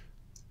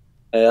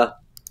 Yeah.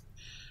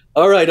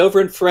 All right, over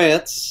in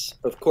France,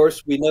 of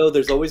course, we know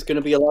there's always going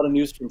to be a lot of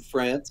news from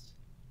France.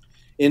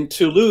 In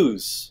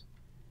Toulouse,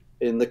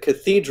 in the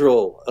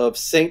Cathedral of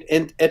Saint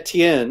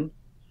Etienne,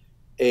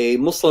 a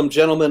Muslim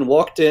gentleman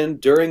walked in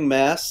during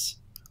Mass,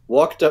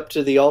 walked up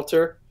to the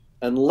altar,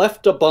 and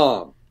left a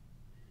bomb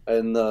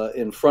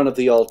in front of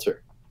the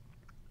altar.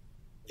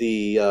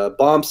 The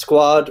bomb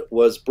squad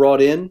was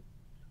brought in,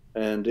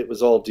 and it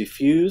was all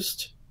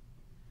defused.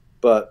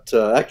 But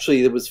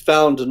actually, it was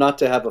found not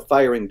to have a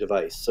firing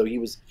device. So he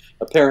was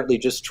apparently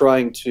just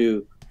trying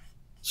to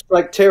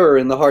strike terror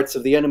in the hearts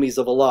of the enemies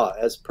of Allah,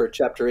 as per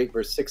chapter 8,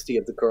 verse 60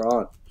 of the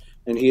Quran.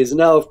 And he has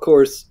now, of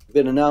course,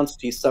 been announced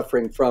he's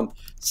suffering from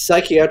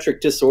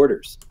psychiatric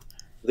disorders.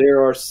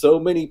 There are so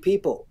many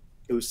people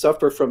who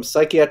suffer from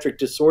psychiatric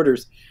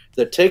disorders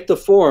that take the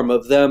form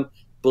of them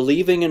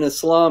believing in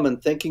Islam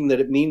and thinking that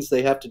it means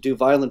they have to do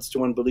violence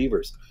to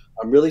unbelievers.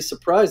 I'm really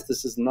surprised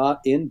this is not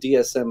in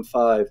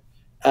DSM-5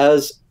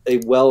 as a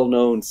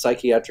well-known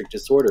psychiatric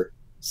disorder,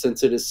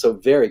 since it is so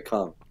very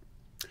common.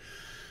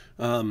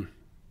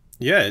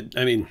 Yeah,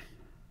 I mean,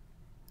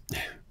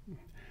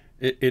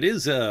 it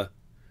is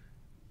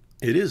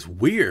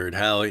weird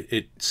how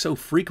it so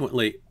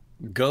frequently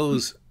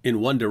goes in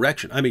one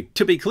direction. I mean,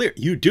 to be clear,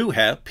 you do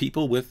have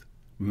people with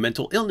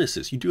mental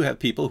illnesses. You do have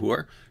people who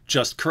are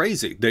just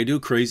crazy. They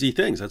do crazy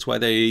things. That's why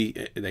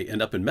they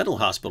end up in mental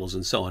hospitals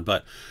and so on.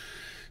 But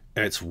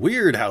it's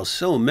weird how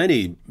so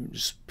many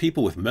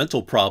people with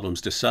mental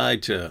problems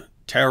decide to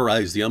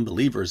terrorize the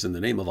unbelievers in the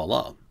name of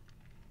Allah.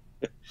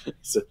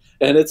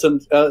 And it's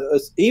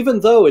even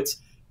though it's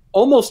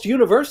almost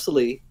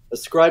universally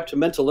ascribed to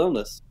mental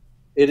illness,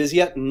 it is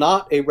yet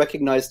not a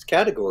recognized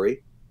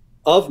category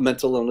of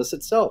mental illness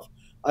itself.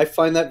 I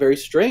find that very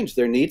strange.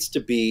 There needs to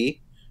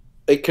be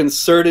a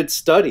concerted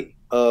study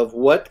of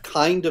what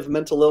kind of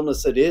mental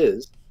illness it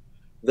is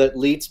that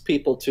leads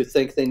people to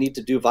think they need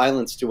to do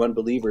violence to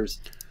unbelievers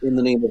in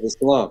the name of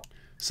Islam.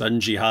 Sudden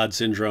Jihad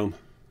syndrome.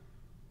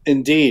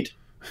 Indeed.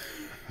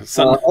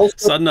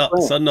 Sudden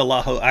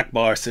Allahu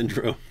Akbar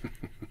syndrome.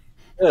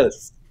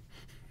 Yes.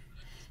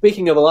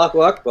 Speaking of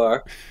Allahu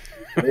Akbar,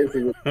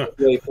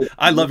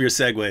 I love your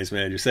segues,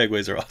 man. Your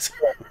segues are awesome.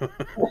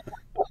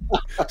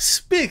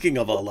 Speaking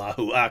of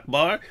Allahu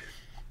Akbar,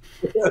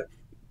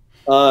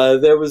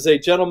 there was a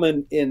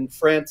gentleman in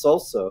France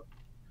also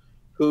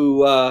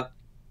who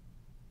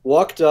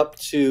walked up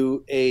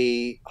to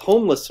a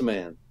homeless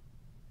man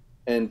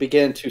and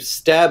began to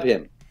stab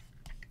him,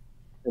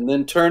 and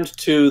then turned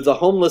to the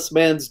homeless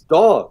man's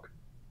dog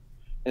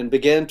and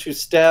began to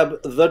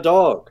stab the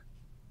dog,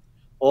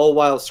 all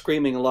while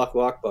screaming Allahu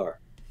Akbar.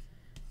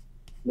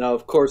 Now,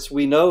 of course,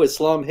 we know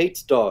Islam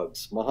hates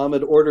dogs.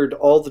 Muhammad ordered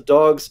all the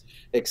dogs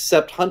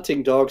except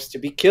hunting dogs to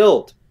be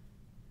killed,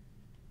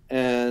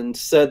 and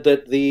said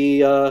that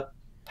the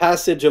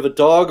passage of a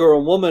dog or a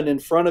woman in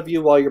front of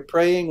you while you're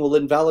praying will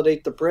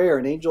invalidate the prayer,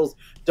 and angels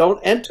don't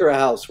enter a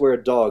house where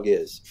a dog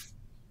is.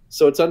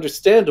 So it's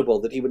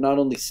understandable that he would not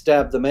only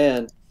stab the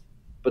man,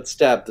 but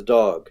stab the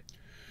dog.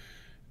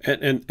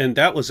 And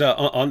that was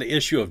on the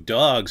issue of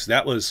dogs.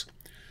 That was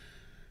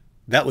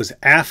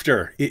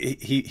after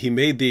he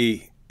made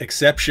the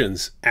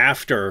exceptions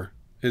after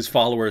his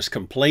followers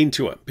complained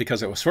to him,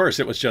 because it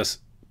was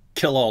just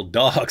kill all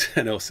dogs.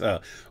 And it was,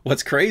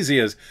 what's crazy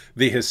is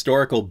the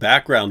historical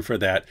background for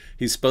that.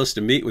 He's supposed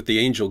to meet with the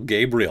angel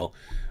Gabriel,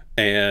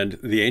 and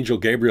the angel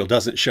Gabriel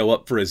doesn't show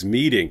up for his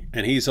meeting,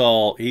 and he's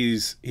all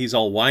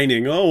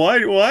whining, oh,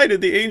 why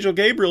did the angel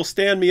Gabriel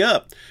stand me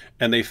up?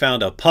 And they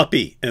found a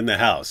puppy in the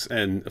house,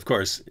 and of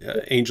course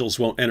angels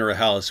won't enter a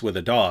house with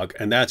a dog,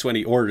 and that's when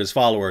he ordered his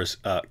followers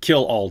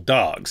kill all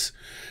dogs.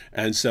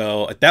 And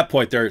so at that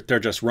point they're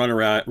just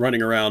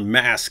running around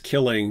mass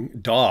killing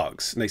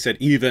dogs. And they said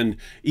even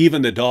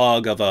the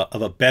dog of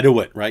a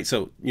Bedouin, right?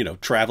 So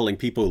traveling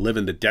people who live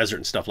in the desert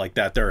and stuff like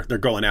that, they're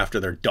going after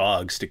their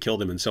dogs to kill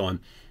them and so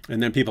on.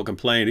 And then people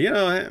complain,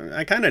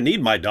 I kind of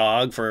need my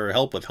dog for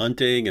help with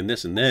hunting and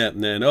this and that.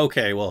 And then,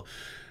 okay, well,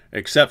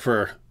 except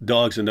for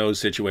dogs in those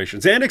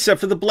situations, and except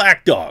for the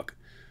black dog.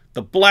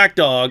 The black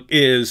dog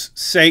is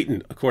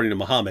Satan, according to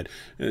Muhammad,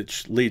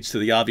 which leads to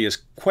the obvious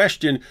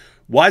question,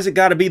 why's it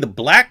got to be the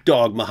black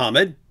dog,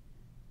 Muhammad?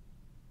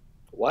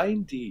 Why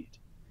indeed?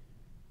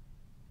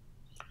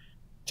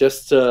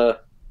 Just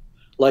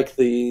like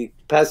the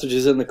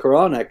passages in the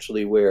Quran,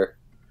 actually, where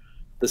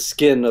the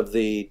skin of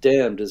the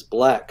damned is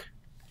black.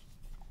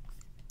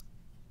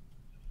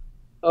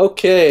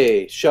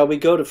 Okay, shall we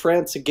go to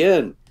France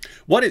again?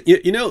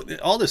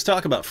 All this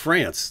talk about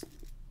France.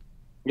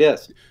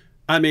 Yes.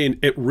 I mean,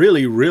 it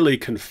really, really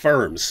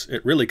confirms.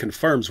 It really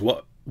confirms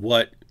what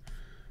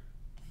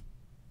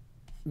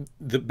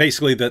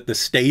basically the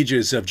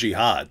stages of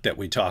jihad that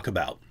we talk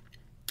about.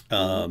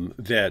 Mhm.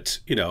 That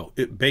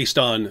based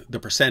on the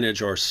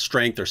percentage or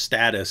strength or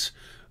status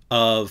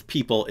of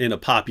people in a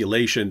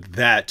population,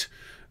 that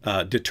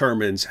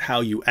determines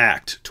how you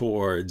act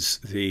towards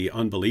the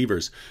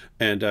unbelievers.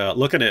 And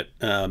looking at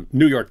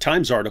New York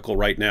Times article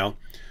right now,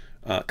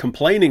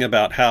 complaining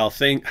about how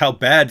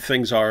bad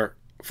things are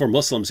for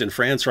Muslims in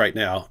France right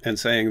now, and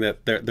saying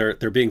that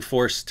they're being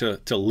forced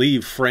to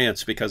leave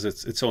France because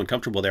it's so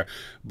uncomfortable there.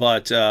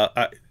 But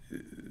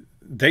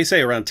they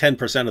say around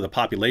 10% of the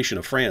population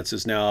of France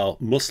is now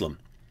Muslim,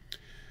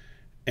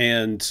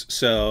 and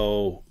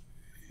so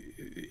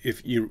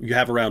if you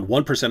have around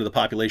 1% of the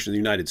population of the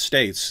United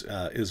States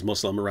is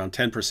Muslim, around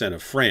 10%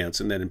 of France,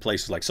 and then in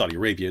places like Saudi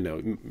Arabia,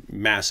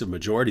 massive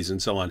majorities and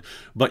so on.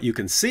 But you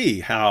can see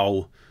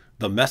how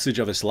the message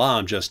of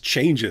Islam just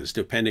changes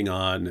depending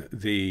on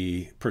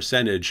the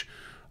percentage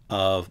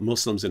of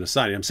Muslims in a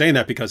society. I'm saying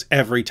that because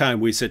every time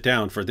we sit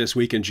down for This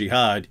Week in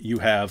Jihad, you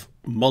have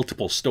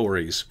multiple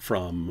stories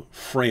from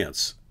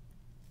France.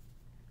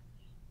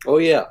 Oh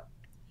yeah,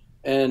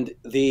 and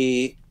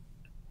the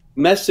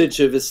message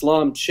of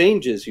Islam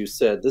changes, you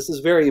said. This is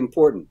very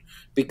important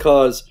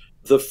because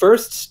the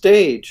first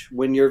stage,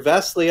 when you're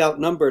vastly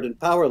outnumbered and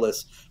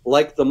powerless,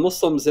 like the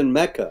Muslims in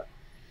Mecca,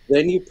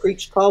 then you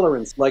preach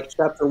tolerance, like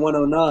chapter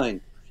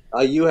 109.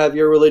 You have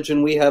your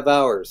religion, we have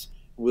ours.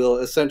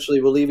 We'll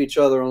leave each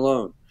other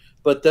alone.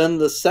 But then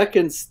the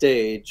second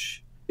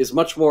stage is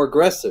much more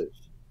aggressive.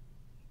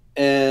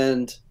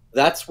 And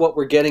that's what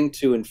we're getting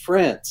to in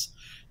France.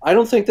 I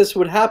don't think this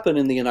would happen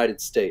in the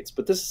United States,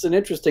 but this is an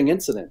interesting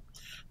incident.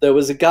 There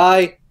was a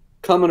guy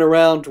coming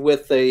around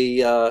with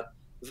a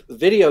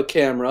video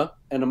camera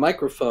and a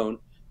microphone,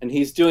 and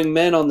he's doing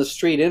men on the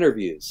street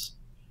interviews.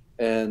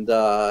 And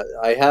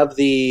I have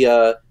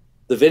the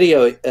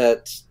video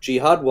at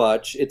Jihad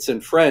Watch. It's in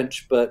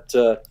French, but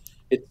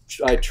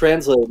I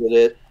translated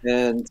it.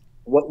 And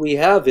what we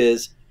have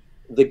is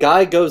the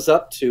guy goes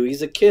up to.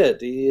 He's a kid.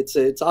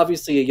 It's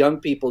obviously a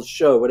young people's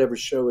show, whatever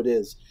show it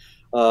is.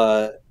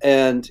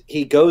 And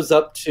he goes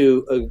up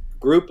to a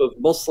group of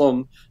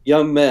Muslim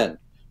young men,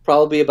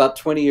 probably about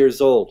 20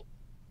 years old.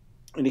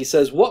 And he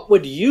says, "What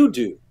would you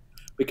do?"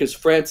 Because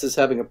France is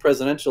having a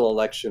presidential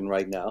election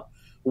right now.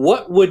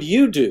 "What would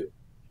you do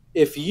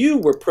if you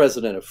were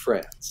president of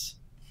France?"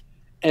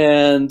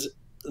 And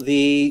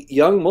the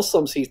young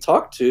Muslims he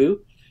talked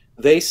to,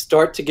 they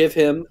start to give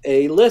him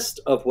a list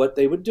of what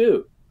they would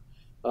do.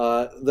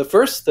 The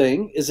first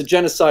thing is a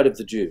genocide of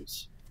the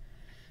Jews.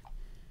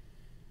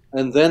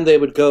 And then they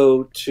would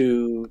go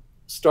to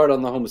start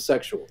on the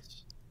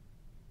homosexuals.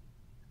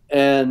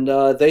 And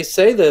they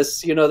say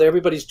this,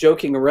 everybody's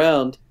joking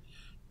around,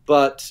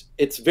 but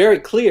it's very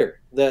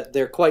clear that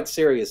they're quite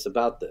serious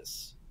about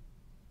this.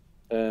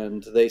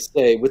 And they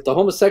say with the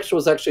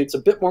homosexuals, actually, it's a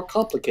bit more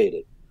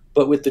complicated.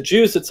 But with the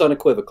Jews, it's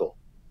unequivocal.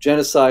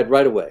 Genocide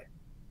right away.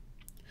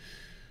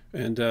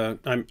 And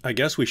I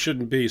guess we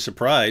shouldn't be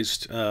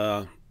surprised.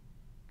 I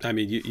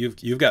mean,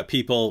 you've got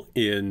people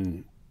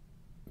in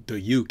the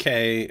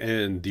UK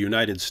and the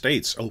United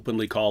States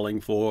openly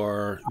calling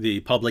for the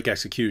public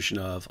execution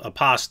of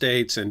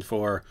apostates and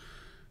for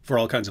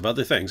all kinds of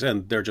other things,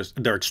 and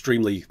they're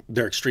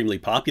extremely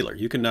popular.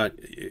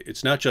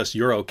 It's not just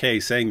you're okay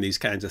saying these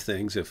kinds of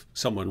things if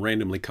someone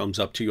randomly comes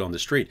up to you on the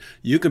street.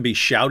 You can be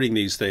shouting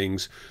these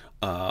things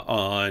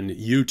on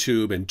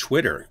YouTube and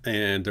Twitter,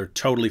 and they're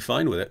totally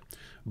fine with it.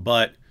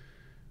 But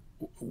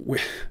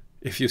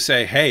if you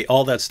say, "Hey,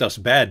 all that stuff's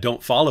bad,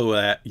 don't follow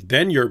that,"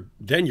 then you're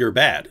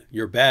bad.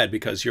 You're bad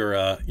because you're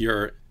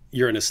an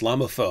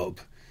Islamophobe.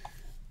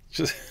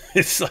 Just,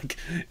 it's like,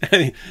 I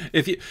mean,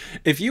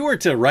 if you were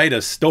to write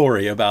a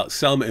story about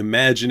some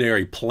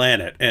imaginary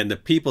planet and the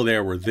people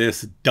there were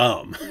this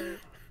dumb,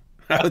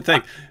 I would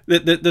think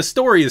the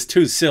story is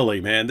too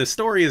silly, man. The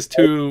story is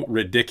too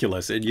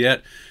ridiculous, and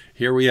yet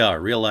here we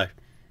are, real life.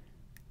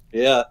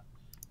 Yeah,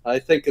 I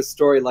think a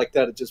story like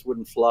that, it just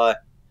wouldn't fly.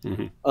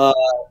 Mm-hmm.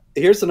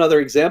 Here's another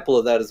example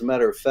of that, as a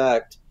matter of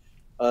fact.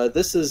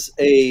 This is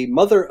a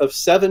mother of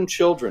 7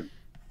 children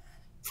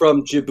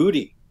from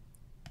Djibouti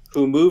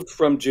who moved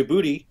from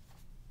Djibouti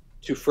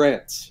to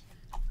France.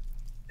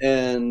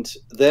 And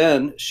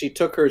then she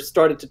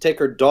started to take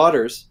her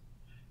daughters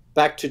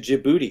back to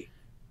Djibouti.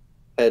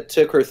 It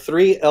took her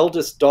 3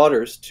 eldest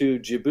daughters to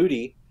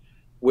Djibouti,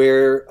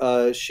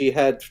 where she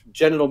had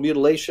genital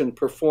mutilation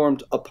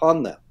performed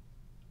upon them.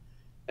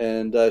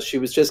 And she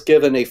was just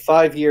given a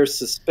 5-year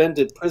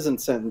suspended prison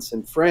sentence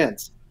in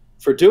France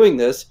for doing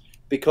this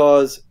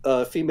because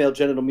female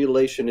genital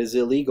mutilation is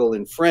illegal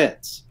in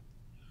France.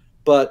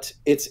 But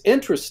it's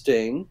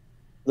interesting,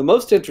 the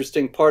most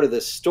interesting part of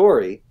this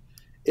story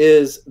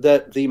is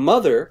that the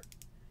mother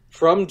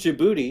from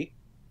Djibouti,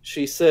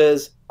 she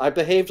says, "I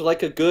behaved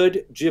like a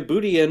good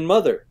Djiboutian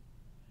mother."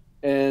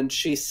 And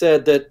she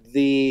said that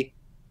the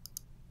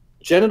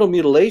genital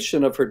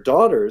mutilation of her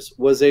daughters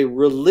was a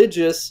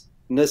religious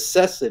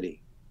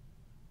necessity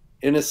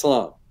in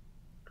Islam.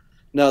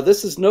 Now,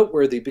 this is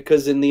noteworthy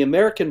because in the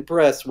American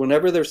press,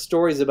 whenever there's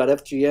stories about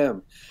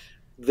FGM,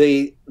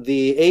 the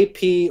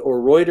AP or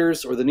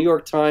Reuters or the New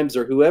York Times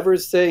or whoever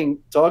is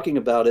talking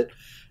about it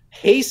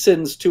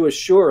hastens to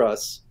assure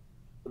us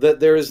that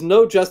there is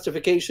no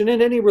justification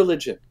in any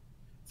religion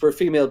for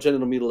female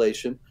genital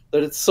mutilation,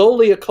 that it's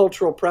solely a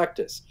cultural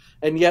practice.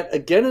 And yet,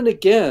 again and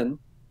again,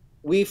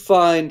 we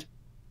find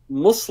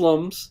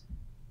Muslims,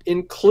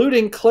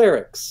 including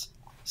clerics,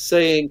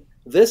 saying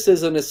this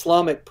is an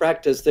Islamic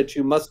practice that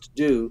you must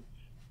do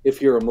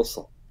if you're a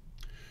Muslim.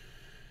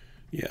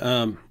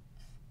 Yeah,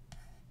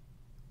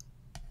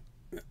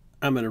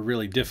 I'm in a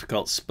really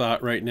difficult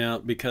spot right now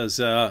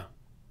because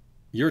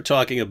you're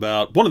talking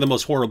about one of the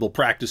most horrible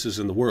practices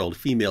in the world,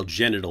 female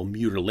genital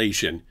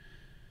mutilation.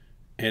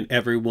 And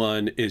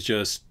everyone is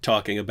just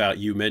talking about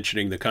you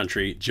mentioning the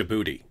country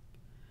Djibouti.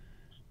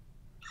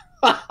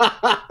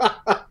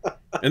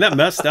 And that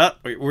messed up.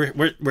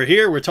 We're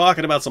here, we're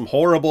talking about some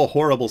horrible,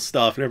 horrible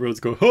stuff, and everyone's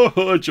going,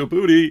 oh,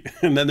 Djibouti.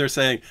 And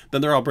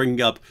then they're all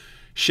bringing up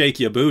Sheikh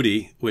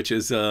Yabooty, which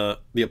is the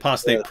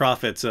apostate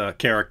prophet's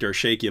character,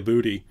 Sheikh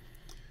Yabooty.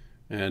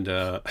 And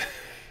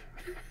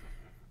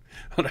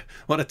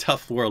what a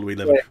tough world we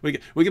live in.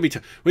 We could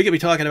be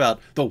talking about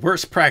the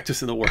worst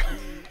practice in the world.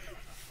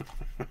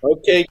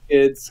 Okay,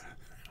 kids.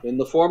 In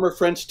the former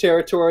French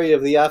territory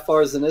of the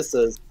Afars and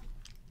Issas,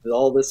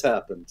 all this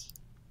happened.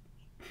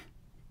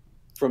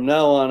 From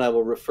now on, I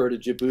will refer to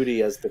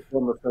Djibouti as the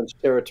former French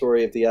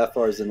territory of the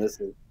Afars and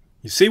Issas.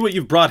 You see what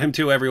you've brought him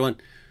to, everyone?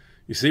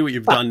 You see what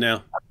you've done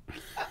now?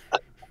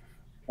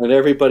 And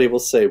everybody will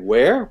say,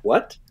 where?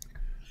 What?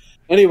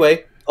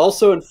 Anyway,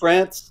 also in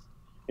France,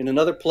 in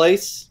another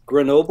place,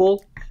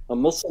 Grenoble, a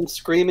Muslim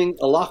screaming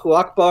Allahu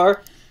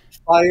Akbar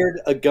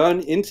fired a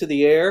gun into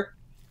the air,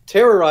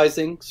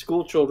 terrorizing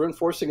school children,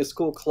 forcing a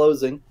school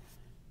closing.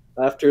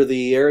 After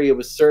the area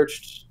was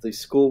searched, the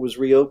school was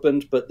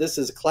reopened. But this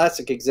is a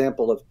classic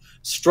example of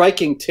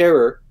striking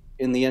terror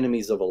in the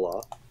enemies of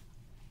Allah.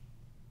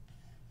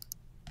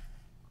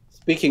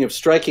 Speaking of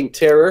striking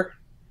terror,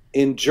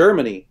 in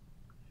Germany,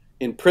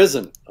 in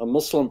prison, a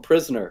Muslim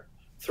prisoner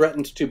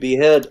threatened to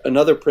behead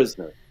another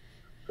prisoner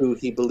who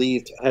he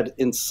believed had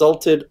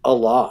insulted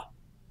Allah.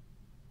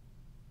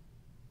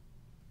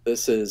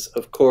 This is,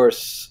 of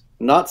course,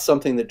 not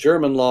something that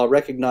German law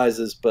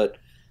recognizes, but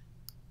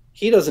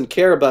he doesn't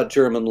care about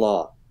German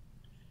law.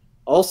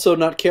 Also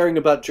not caring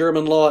about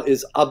German law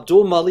is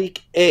Abdul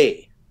Malik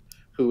A.,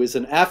 who is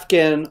an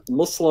Afghan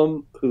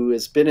Muslim who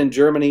has been in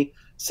Germany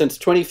since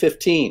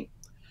 2015.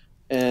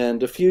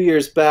 And a few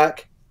years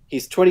back,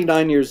 he's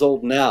 29 years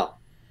old now.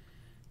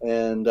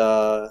 And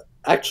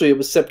actually, it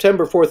was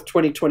September 4th,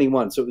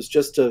 2021, so it was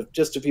just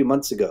a few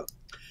months ago.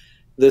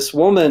 This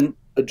woman,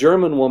 a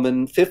German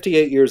woman,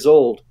 58 years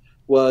old,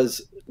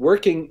 was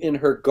working in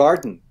her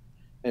garden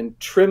and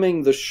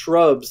trimming the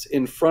shrubs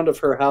in front of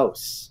her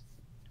house.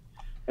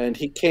 And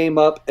he came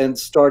up and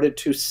started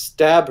to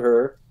stab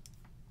her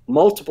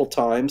multiple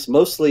times,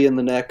 mostly in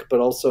the neck, but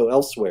also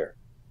elsewhere.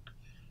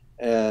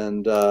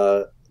 And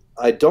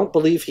I don't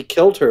believe he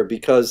killed her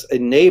because a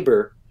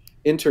neighbor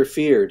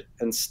interfered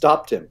and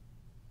stopped him.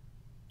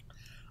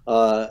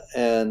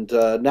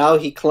 Now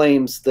he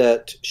claims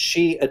that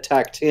she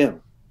attacked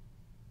him,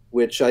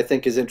 which I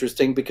think is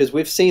interesting because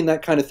we've seen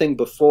that kind of thing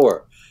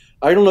before.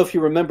 I don't know if you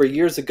remember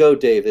years ago,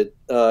 David,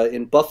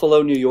 in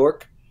Buffalo, New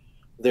York,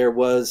 there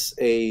was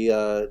a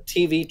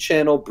TV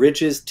channel,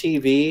 Bridges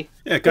TV.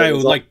 Yeah, a guy who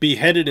like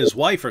beheaded his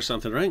wife or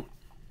something, right?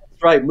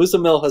 Right,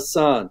 Muzammil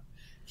Hassan.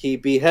 He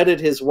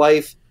beheaded his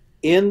wife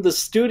in the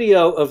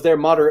studio of their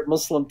moderate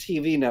Muslim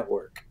TV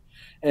network.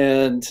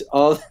 And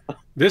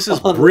this is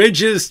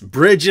Bridges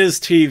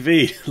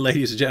TV,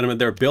 ladies and gentlemen.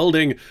 They're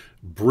building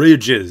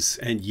bridges,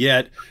 and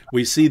yet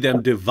we see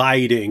them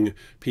dividing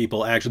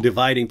people, actually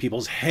dividing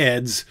people's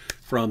heads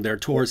from their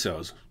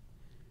torsos.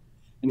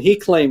 And he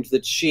claimed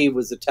that she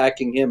was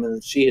attacking him and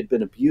that she had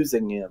been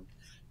abusing him,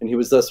 and he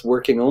was thus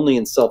working only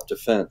in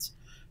self-defense.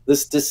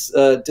 This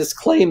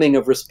disclaiming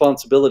of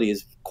responsibility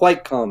is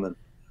quite common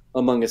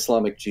among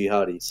Islamic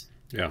jihadis.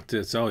 Yeah,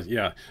 it's always,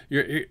 yeah.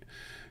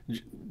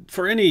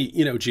 For any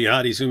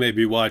jihadis who may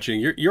be watching,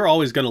 you're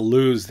always going to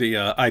lose the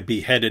I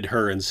beheaded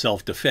her in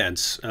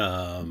self-defense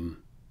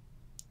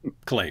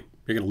claim.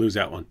 You're going to lose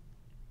that one.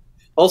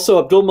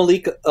 Also, Abdul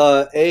Malik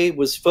A.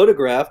 was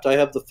photographed. I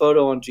have the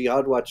photo on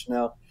Jihad Watch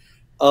now.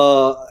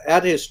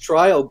 At his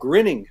trial,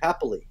 grinning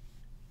happily,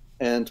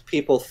 and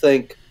people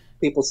say,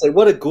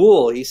 "What a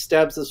ghoul! He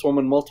stabs this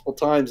woman multiple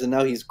times, and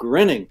now he's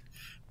grinning."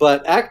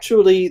 But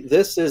actually,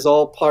 this is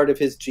all part of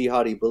his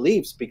jihadi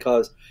beliefs,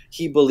 because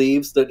he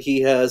believes that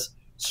he has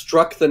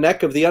struck the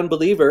neck of the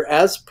unbeliever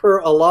as per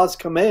Allah's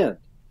command,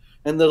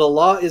 and that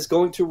Allah is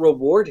going to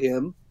reward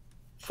him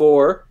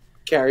for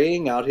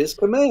carrying out his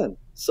command.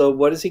 So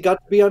what has he got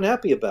to be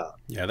unhappy about?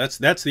 Yeah,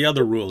 that's the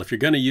other rule. If you're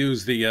going to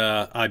use the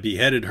I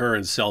beheaded her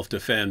in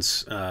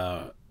self-defense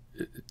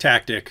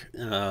tactic,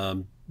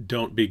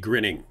 don't be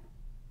grinning.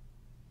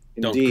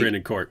 Indeed. Don't grin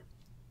in court.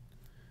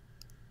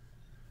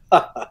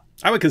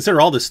 I would consider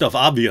all this stuff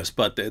obvious,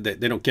 but they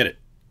don't get it.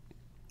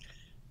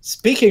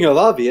 Speaking of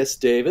obvious,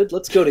 David,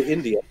 let's go to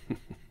India,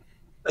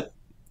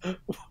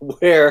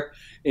 where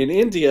in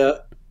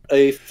India,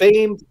 a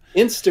famed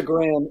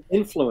Instagram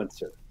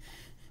influencer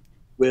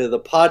with a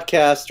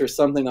podcast or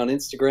something on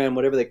Instagram,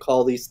 whatever they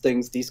call these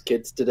things, these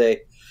kids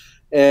today,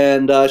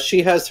 and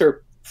she has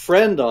her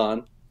friend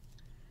on,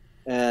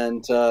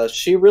 and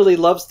she really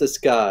loves this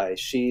guy.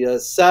 She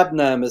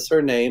Sabnam is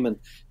her name, and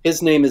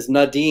his name is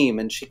Nadim,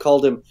 and she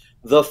called him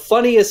the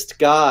funniest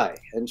guy,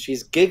 and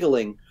she's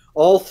giggling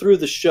all through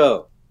the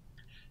show.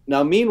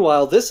 Now,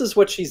 meanwhile, this is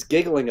what she's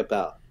giggling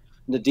about.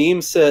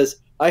 Nadim says,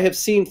 "I have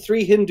seen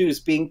 3 Hindus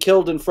being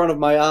killed in front of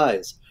my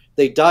eyes.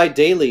 They die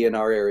daily in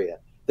our area.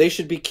 They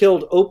should be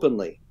killed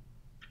openly."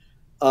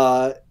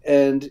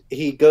 And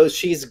he goes,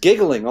 she's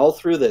giggling all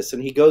through this,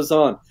 and he goes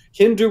on.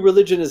 "Hindu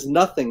religion is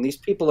nothing. These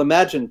people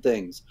imagine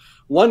things.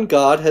 One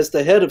god has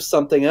the head of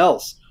something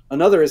else.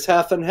 Another is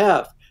half and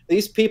half.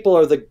 These people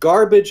are the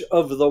garbage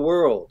of the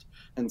world."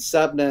 And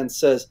Sabnan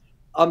says,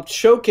 "I'm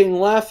choking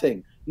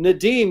laughing.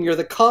 Nadim, you're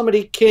the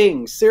comedy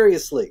king.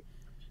 Seriously."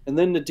 And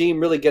then Nadim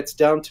really gets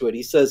down to it.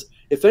 He says,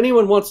 "If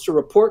anyone wants to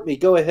report me,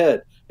 go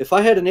ahead. If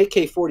I had an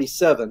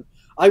AK-47,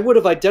 I would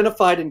have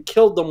identified and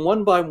killed them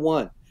one by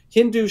one.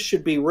 Hindus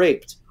should be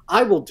raped.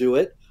 I will do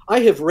it. I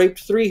have raped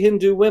 3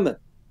 Hindu women."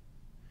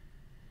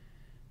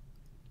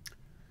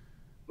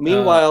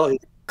 Meanwhile,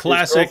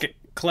 classic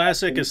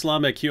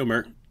Islamic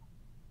humor.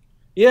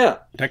 Yeah,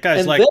 That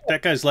guy's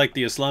like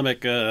the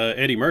Islamic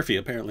Eddie Murphy,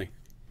 apparently.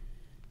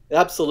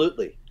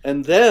 absolutely.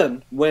 And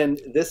then when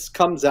this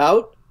comes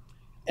out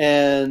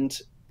and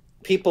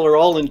people are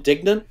all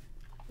indignant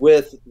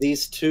with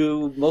these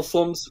 2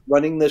 Muslims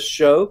running this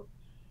show,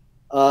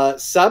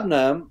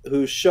 Sabnam,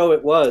 whose show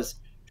it was,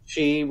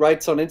 she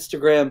writes on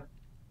Instagram,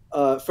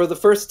 "For the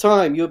first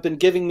time, you have been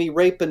giving me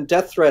rape and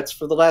death threats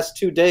for the last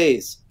 2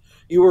 days.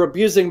 You are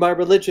abusing my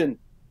religion.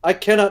 I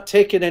cannot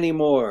take it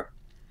anymore."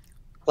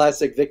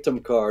 Classic victim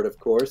card, of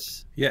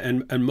course. Yeah,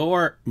 and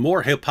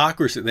more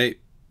hypocrisy.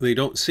 They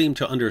don't seem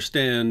to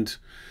understand.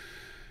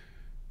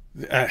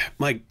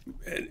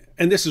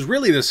 And this is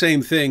really the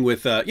same thing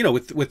with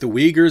with the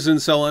Uyghurs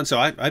and so on. So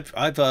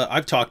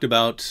I've talked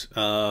about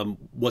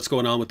what's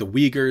going on with the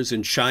Uyghurs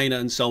in China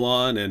and so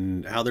on,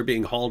 and how they're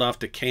being hauled off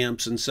to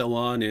camps and so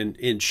on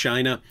in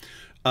China.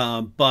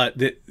 But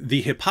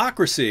the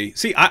hypocrisy.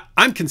 See,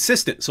 I'm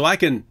consistent, so I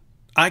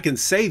can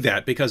say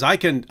that because I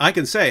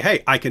can say,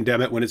 hey, I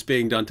condemn it when it's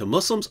being done to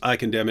Muslims. I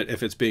condemn it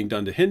if it's being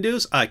done to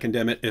Hindus. I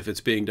condemn it if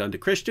it's being done to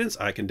Christians.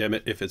 I condemn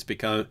it if it's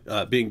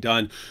being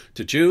done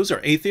to Jews or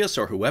atheists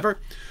or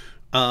whoever.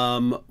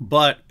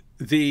 But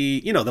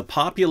the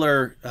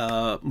popular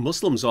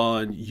Muslims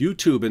on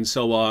YouTube and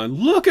so on,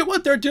 look at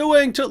what they're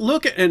doing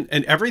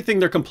and everything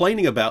they're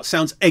complaining about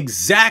sounds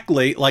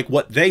exactly like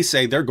what they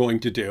say they're going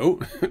to do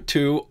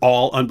to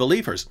all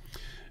unbelievers.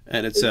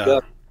 And it's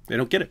they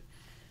don't get it.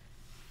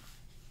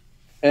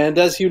 And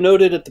as you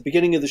noted at the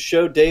beginning of the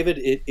show, David,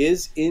 it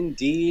is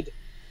indeed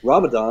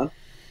Ramadan.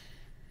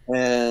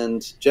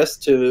 And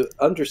just to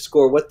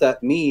underscore what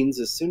that means,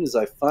 as soon as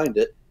I find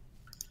it,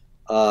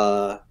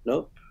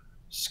 nope,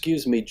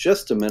 excuse me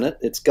just a minute.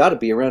 It's got to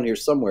be around here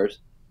somewhere.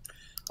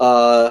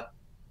 Yes,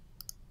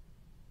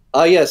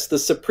 the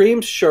Supreme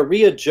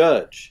Sharia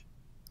Judge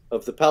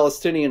of the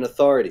Palestinian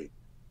Authority,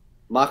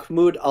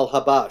 Mahmoud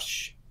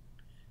al-Habash,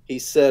 he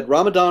said,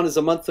 "Ramadan is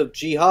a month of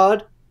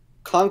jihad,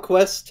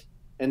 conquest,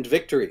 and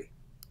victory."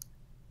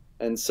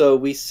 And so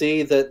we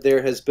see that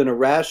there has been a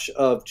rash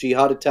of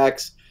jihad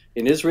attacks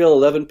in Israel,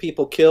 11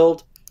 people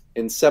killed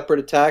in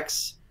separate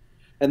attacks,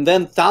 and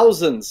then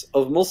thousands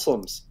of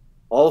Muslims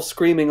all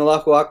screaming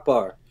Allahu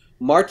Akbar,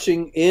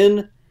 marching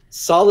in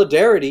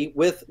solidarity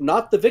with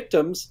not the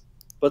victims,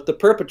 but the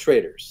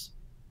perpetrators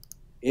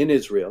in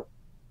Israel.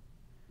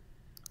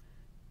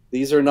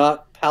 These are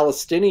not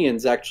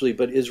Palestinians, actually,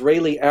 but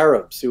Israeli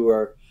Arabs who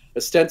are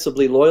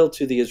ostensibly loyal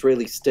to the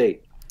Israeli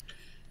state.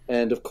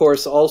 And of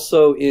course,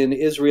 also in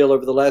Israel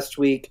over the last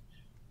week,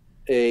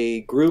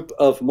 a group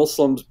of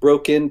Muslims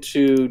broke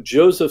into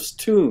Joseph's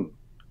tomb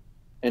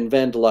and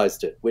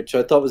vandalized it, which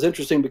I thought was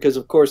interesting because,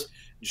 of course,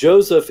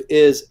 Joseph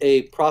is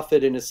a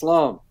prophet in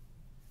Islam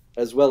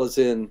as well as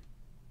in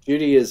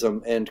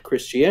Judaism and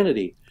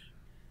Christianity.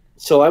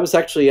 So I was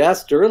actually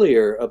asked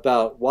earlier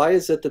about why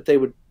is it that they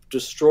would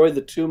destroy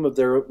the tomb of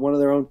one of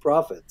their own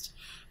prophets.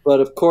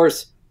 But of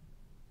course,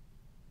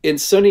 in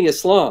Sunni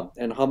Islam,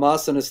 and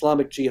Hamas and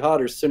Islamic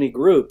Jihad are Sunni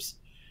groups,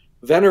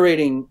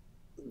 venerating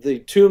the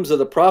tombs of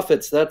the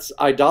prophets, that's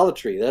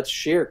idolatry, that's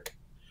shirk.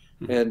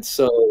 And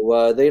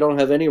so they don't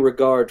have any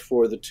regard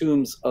for the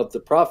tombs of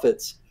the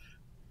prophets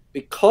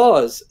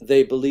because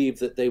they believe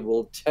that they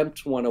will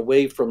tempt one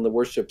away from the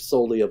worship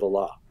solely of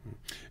Allah.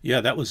 Yeah,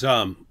 that was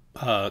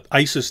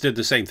ISIS did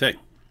the same thing.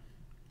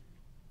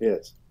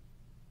 Yes.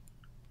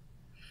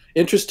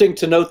 Interesting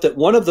to note that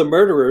one of the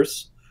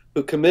murderers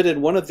who committed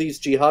one of these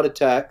jihad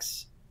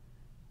attacks,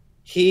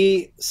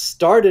 he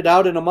started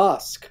out in a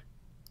mosque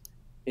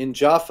in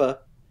Jaffa.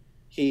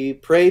 He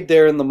prayed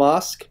there in the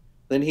mosque.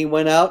 Then he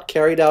went out,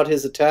 carried out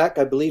his attack.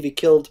 I believe he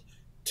killed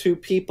 2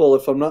 people,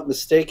 if I'm not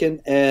mistaken.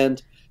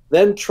 And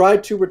then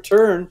tried to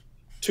return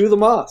to the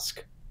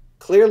mosque,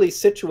 clearly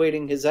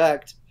situating his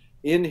act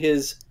in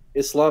his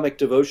Islamic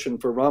devotion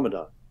for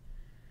Ramadan.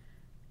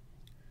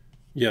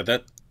 Yeah,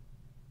 that's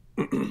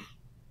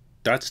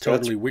That's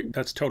totally weird.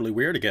 That's totally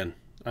weird again.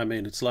 I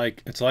mean, it's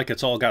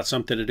all got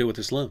something to do with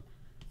Islam.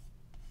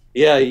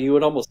 yeah, you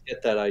would almost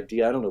get that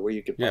idea. I don't know where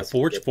you could Yeah,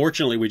 possibly get that.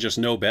 fortunately, we just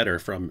know better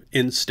from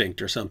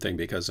instinct or something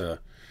because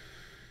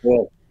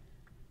Yeah.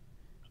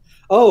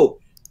 Oh,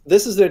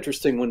 this is an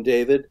interesting one,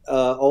 David.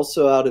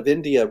 Also out of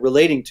India,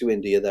 relating to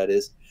India, that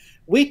is.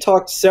 We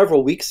talked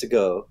several weeks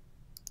ago,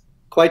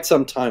 quite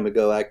some time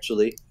ago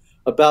actually,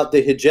 about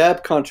the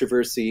hijab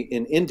controversy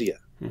in India.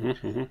 hmm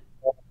hmm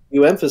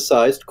You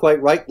emphasized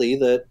quite rightly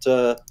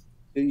that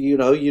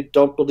you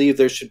don't believe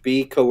there should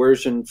be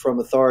coercion from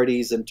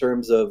authorities in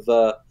terms of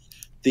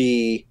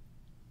the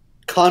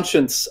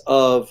conscience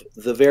of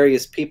the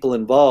various people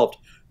involved.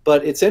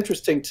 But it's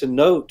interesting to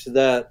note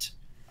that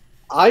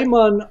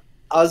Ayman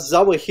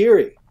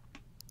al-Zawahiri,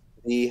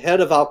 the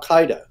head of Al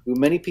Qaeda, who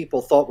many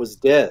people thought was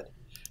dead,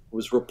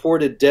 was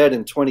reported dead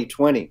in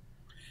 2020.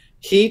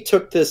 He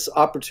took this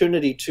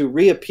opportunity to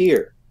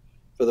reappear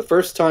for the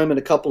first time in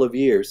a couple of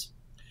years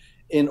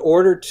in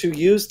order to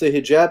use the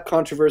hijab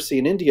controversy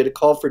in India to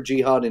call for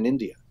jihad in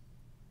India.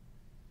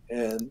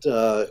 And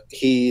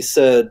he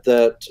said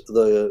that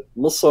the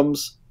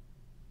Muslims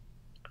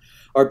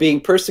are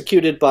being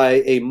persecuted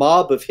by a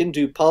mob of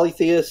Hindu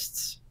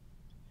polytheists,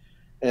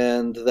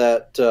 and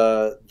that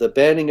the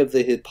banning of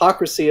the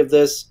hypocrisy of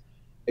this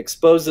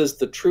exposes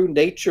the true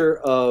nature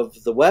of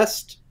the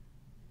West,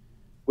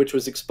 which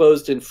was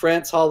exposed in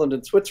France, Holland,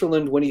 and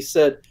Switzerland when he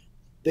said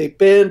they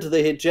banned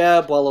the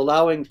hijab while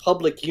allowing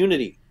public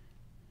unity.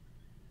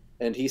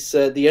 And he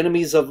said the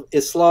enemies of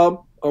Islam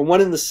are one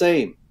and the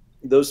same.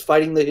 Those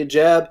fighting the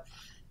hijab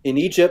in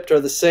Egypt are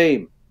the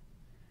same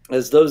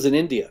as those in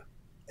India.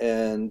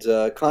 And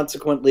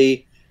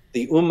consequently,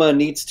 the Ummah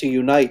needs to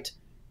unite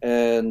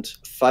and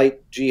fight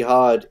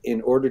jihad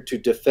in order to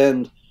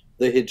defend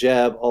the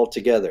hijab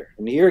altogether.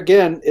 And here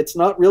again, it's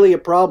not really a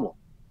problem.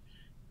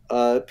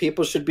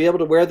 People should be able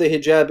to wear the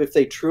hijab if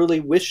they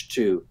truly wish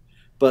to.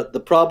 But the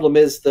problem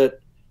is that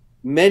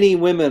many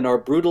women are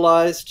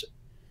brutalized,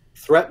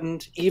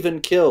 threatened, even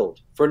killed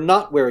for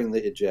not wearing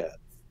the hijab.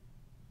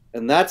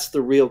 And that's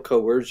the real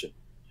coercion.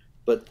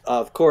 But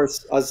of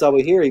course,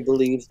 Az-Zawahiri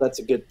believes that's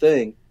a good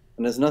thing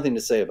and has nothing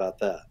to say about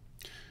that.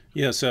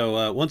 yeah.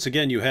 So once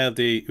again, you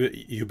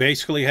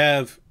basically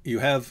have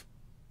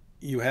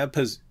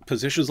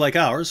positions like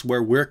ours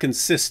where we're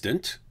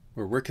consistent.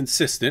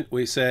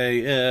 We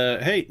say,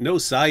 hey, no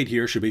side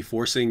here should be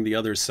forcing the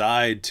other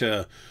side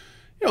to.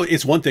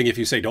 It's one thing if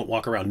you say don't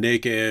walk around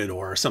naked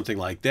or something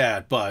like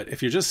that, but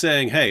if you're just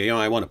saying, hey,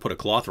 I want to put a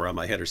cloth around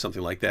my head or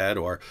something like that,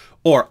 or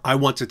I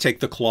want to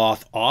take the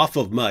cloth off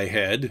of my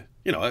head,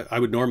 I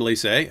would normally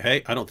say,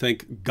 hey, I don't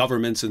think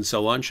governments and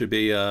so on should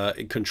be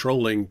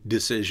controlling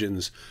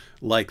decisions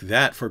like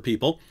that for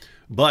people.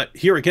 But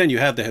here again, you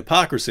have the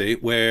hypocrisy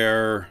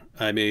where,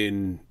 I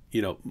mean,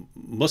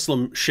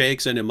 Muslim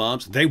sheikhs and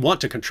imams, they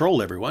want to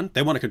control everyone.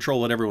 They want to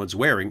control what everyone's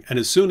wearing. And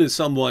as soon as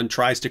someone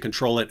tries to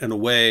control it in a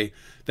way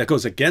that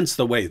goes against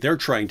the way they're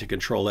trying to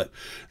control it,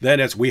 then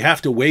we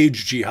have to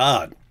wage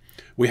jihad.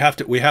 We have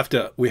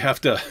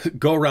to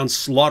go around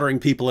slaughtering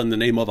people in the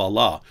name of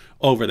Allah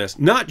over this.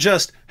 Not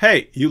just,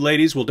 hey, you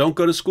ladies, well, don't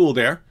go to school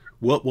there.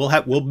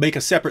 We'll make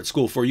a separate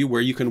school for you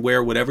where you can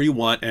wear whatever you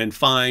want, and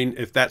fine,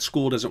 if that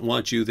school doesn't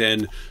want you,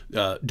 then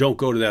don't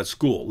go to that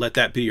school. Let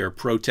that be your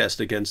protest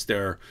against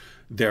their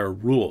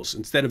rules.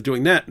 Instead of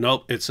doing that,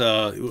 nope, it's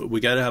we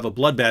got to have a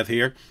bloodbath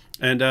here,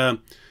 and I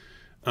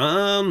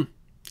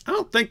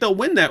don't think they'll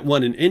win that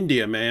one in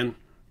India, man.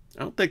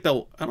 I don't think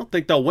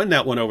they'll win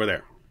that one over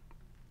there.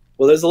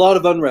 Well, there's a lot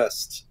of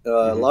unrest,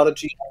 a hmm lot of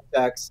jihad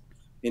attacks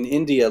in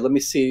India. Let me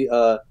see.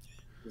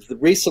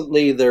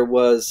 Recently, there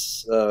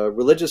was a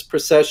religious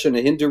procession,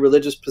 a Hindu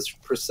religious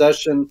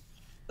procession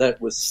that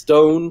was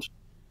stoned.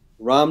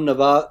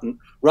 Ravami,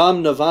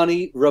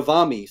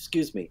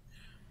 excuse me,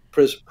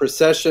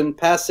 procession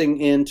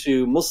passing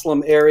into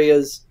Muslim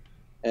areas,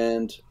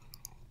 and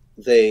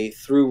they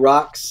threw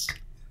rocks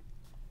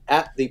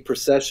at the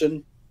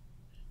procession.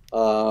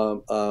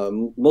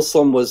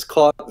 Muslim was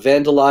caught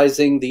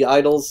vandalizing the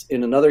idols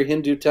in another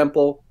Hindu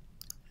temple.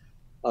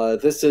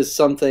 This is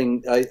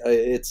something.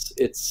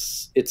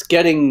 It's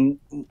getting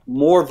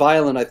more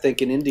violent, I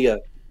think, in India.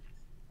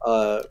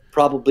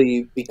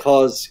 Probably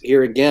because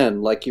here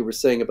again, like you were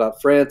saying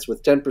about France,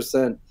 with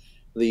 10%,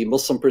 the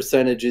Muslim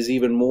percentage is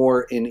even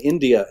more in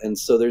India, and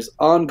so there's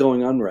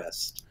ongoing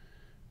unrest.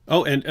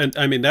 Oh, and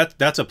I mean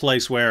that's a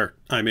place where,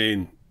 I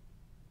mean,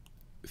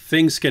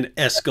 things can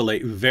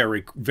escalate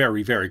very,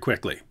 very, very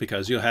quickly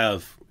because you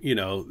have,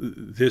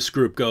 this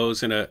group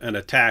goes and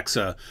attacks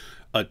a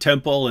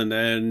temple,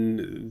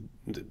 and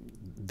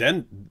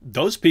then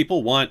those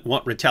people want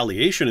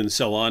retaliation and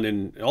so on,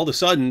 and all of a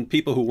sudden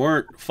people who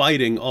weren't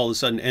fighting all of a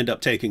sudden end up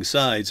taking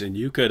sides, and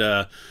you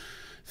could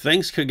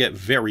things could get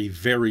very,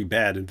 very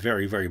bad and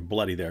very, very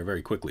bloody there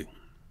very quickly.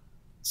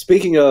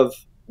 Speaking of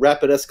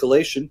rapid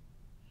escalation,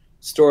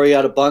 story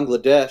out of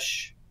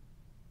Bangladesh,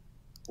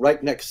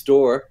 right next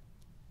door,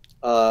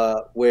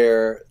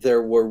 where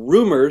there were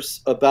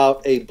rumors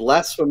about a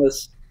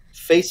blasphemous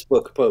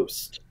Facebook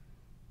post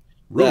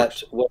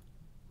Rumors.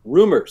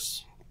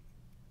 rumors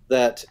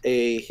that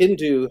a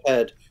Hindu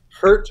had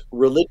hurt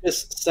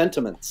religious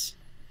sentiments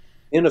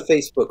in a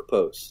Facebook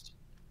post.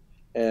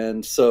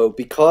 And so,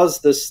 because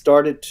this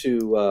started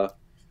to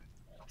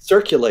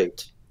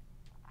circulate,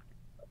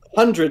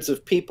 hundreds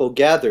of people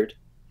gathered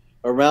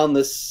around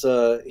this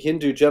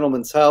Hindu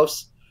gentleman's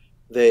house.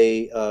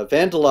 They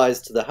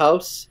vandalized the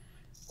house,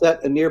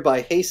 set a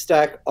nearby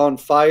haystack on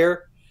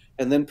fire,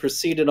 and then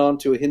proceeded on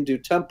to a Hindu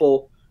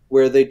temple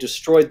where they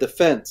destroyed the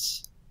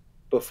fence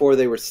before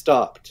they were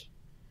stopped.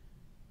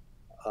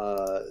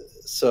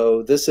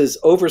 So this is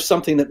over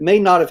something that may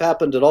not have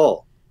happened at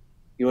all,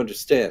 you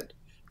understand.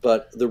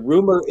 But the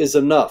rumor is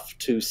enough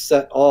to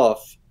set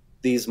off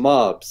these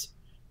mobs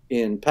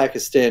in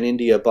Pakistan,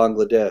 India,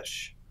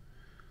 Bangladesh.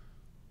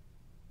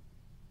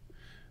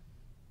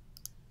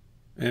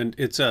 And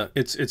it's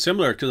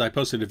similar because I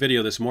posted a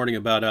video this morning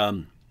about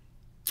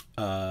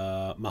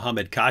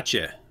Muhammad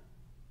Kache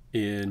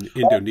in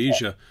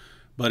Indonesia,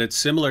 but it's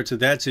similar to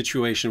that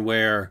situation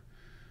where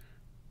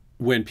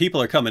when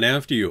people are coming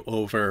after you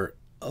over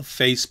a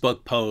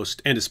Facebook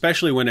post, and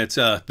especially when it's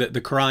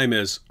the crime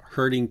is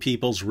hurting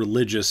people's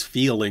religious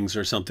feelings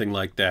or something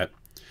like that.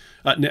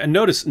 And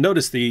notice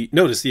the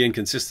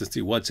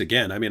inconsistency once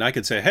again. I mean, I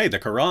could say, hey, the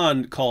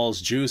Quran calls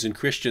Jews and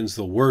Christians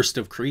the worst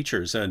of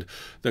creatures, and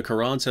the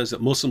Quran says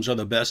that Muslims are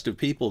the best of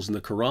peoples, and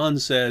the Quran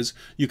says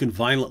you can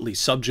violently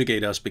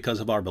subjugate us because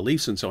of our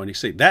beliefs and so on. You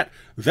say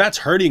that's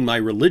hurting my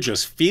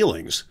religious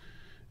feelings,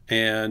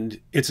 and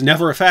it's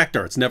never a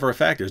factor. It's never a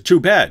factor. It's too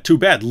bad. Too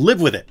bad.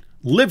 Live with it.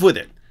 Live with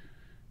it.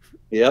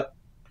 Yep.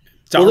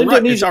 It's all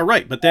right. It's all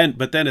right. But then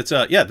it's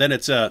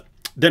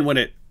then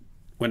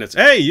when it's,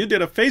 hey, you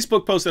did a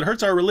Facebook post that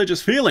hurts our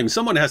religious feelings,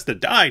 someone has to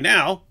die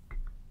now.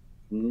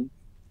 Mm-hmm.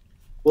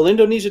 Well,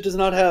 Indonesia does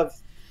not have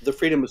the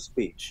freedom of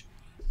speech,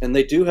 and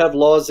they do have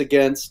laws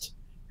against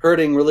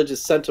hurting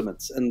religious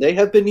sentiments, and they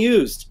have been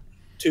used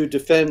to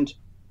defend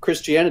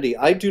Christianity.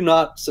 I do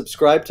not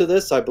subscribe to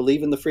this. I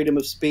believe in the freedom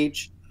of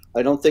speech.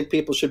 I don't think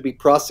people should be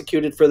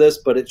prosecuted for this,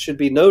 but it should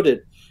be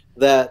noted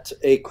that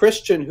a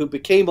Christian who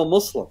became a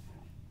Muslim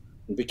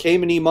and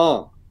became an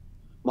imam,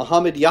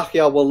 Muhammad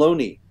Yahya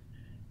Waloni,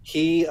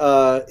 he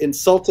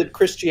insulted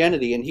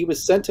Christianity, and he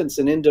was sentenced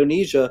in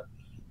Indonesia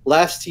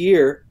last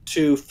year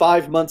to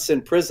 5 months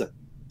in prison.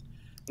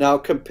 Now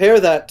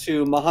compare that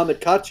to Muhammad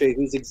Kache,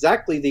 who's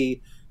exactly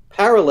the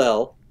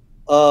parallel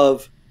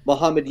of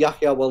Muhammad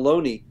Yahya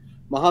Waloni.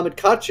 Muhammad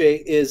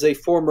Kache is a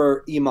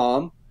former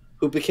imam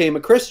who became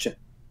a Christian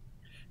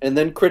and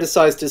then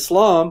criticized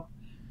Islam,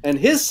 and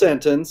his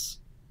sentence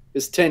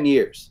is 10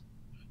 years.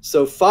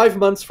 So 5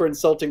 months for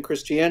insulting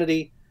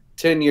Christianity,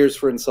 10 years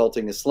for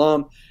insulting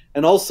Islam.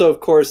 And also,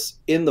 of course,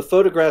 in the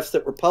photographs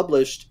that were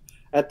published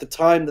at the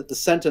time that the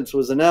sentence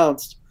was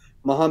announced,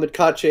 Muhammad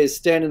Kache is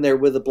standing there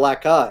with a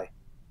black eye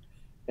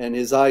and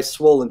his eye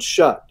swollen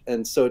shut.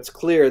 And so it's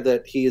clear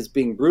that he is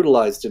being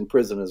brutalized in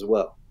prison as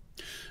well.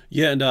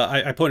 Yeah, and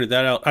I pointed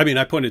that out. I mean,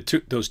 I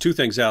pointed those two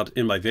things out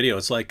in my video.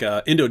 It's like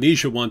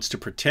Indonesia wants to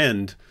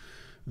pretend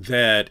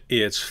that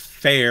it's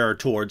fair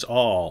towards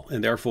all,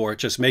 and therefore it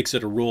just makes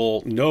it a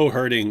rule, no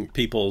hurting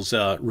people's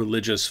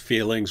religious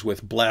feelings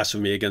with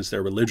blasphemy against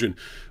their religion.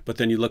 But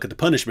then you look at the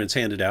punishments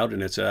handed out,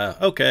 and it's,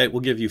 okay, we'll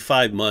give you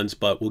 5 months,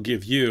 but we'll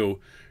give you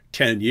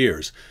 10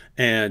 years.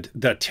 And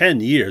the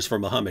 10 years for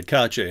Muhammad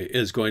Kache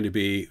is going to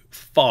be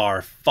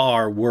far,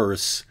 far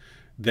worse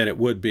than it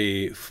would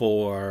be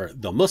for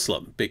the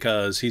Muslim,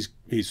 because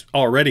he's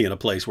already in a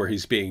place where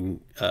he's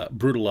being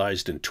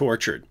brutalized and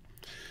tortured.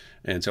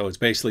 And so it's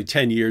basically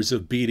 10 years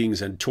of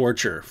beatings and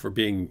torture for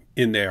being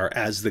in there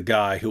as the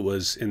guy who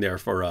was in there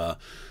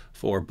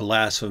for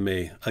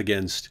blasphemy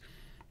against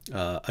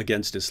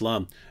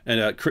Islam.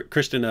 And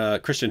Christian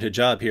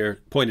Hijab here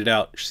pointed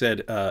out, she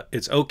said,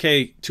 it's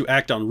okay to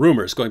act on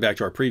rumors. Going back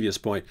to our previous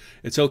point,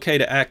 it's okay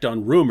to act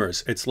on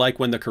rumors. It's like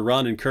when the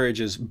Quran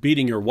encourages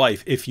beating your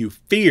wife. If you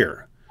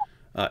fear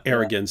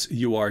arrogance,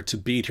 you are to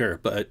beat her.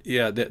 But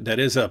yeah, that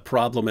is a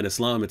problem in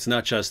Islam. It's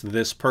not just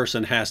this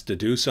person has to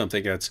do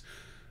something. It's,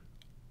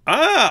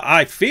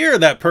 I fear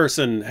that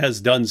person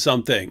has done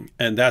something,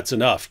 and that's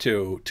enough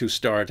to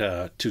start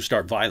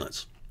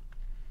violence.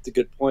 It's a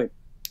good point.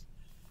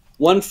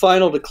 One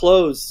final to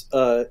close.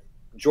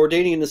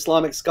 Jordanian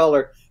Islamic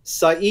scholar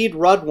Saeed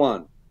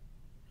Radwan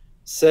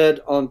said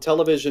on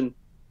television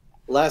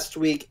last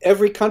week,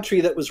 every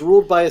country that was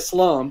ruled by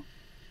Islam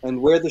and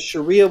where the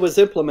Sharia was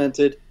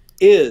implemented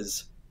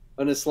is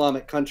an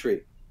Islamic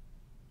country.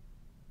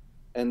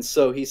 And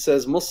so he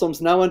says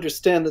Muslims now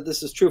understand that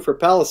this is true for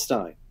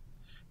Palestine.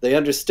 They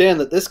understand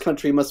that this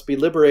country must be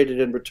liberated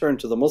and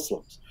returned to the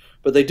Muslims.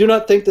 But they do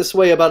not think this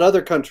way about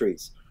other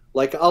countries,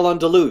 like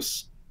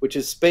Al-Andalus, which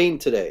is Spain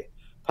today.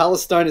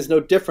 Palestine is no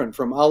different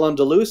from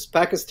Al-Andalus,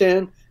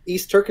 Pakistan,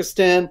 East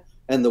Turkestan,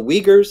 and the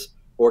Uyghurs,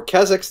 or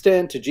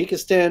Kazakhstan,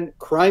 Tajikistan,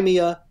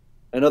 Crimea,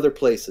 and other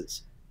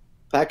places.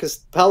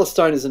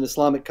 Palestine is an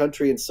Islamic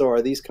country, and so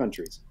are these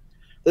countries.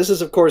 This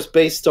is, of course,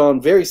 based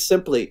on, very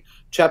simply,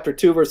 chapter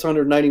 2, verse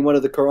 191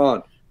 of the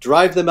Quran.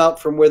 Drive them out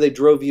from where they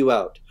drove you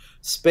out.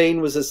 Spain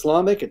was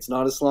Islamic. It's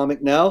not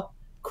Islamic now.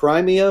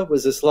 Crimea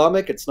was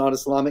Islamic. It's not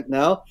Islamic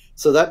now.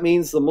 So that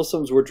means the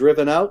Muslims were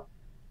driven out,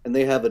 and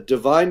they have a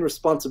divine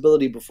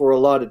responsibility before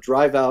Allah to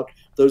drive out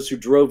those who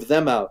drove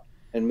them out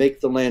and make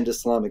the land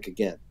Islamic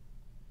again.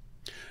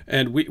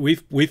 And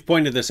we've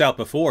pointed this out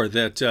before,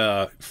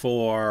 that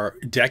for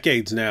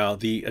decades now,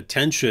 the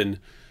attention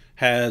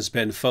has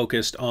been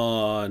focused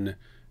on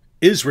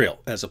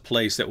Israel as a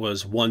place that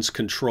was once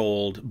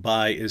controlled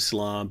by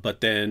Islam,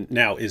 but then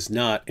now is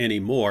not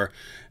anymore,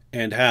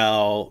 and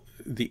how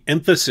the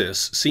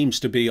emphasis seems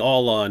to be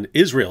all on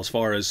Israel as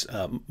far as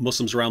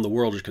Muslims around the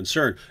world are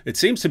concerned. It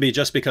seems to be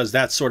just because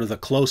that's sort of the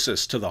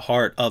closest to the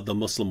heart of the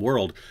Muslim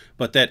world,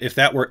 but that if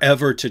that were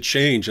ever to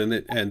change and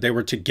they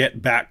were to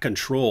get back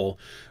control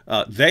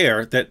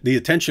there, that the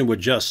attention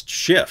would just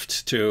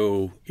shift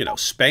to, you know,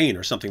 Spain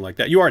or something like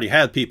that. You already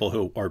have people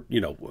who are,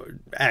 you know,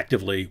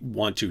 actively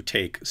want to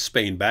take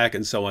Spain back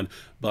and so on,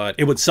 but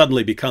it would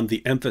suddenly become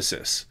the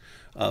emphasis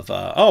of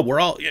oh, we're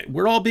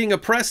all being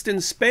oppressed in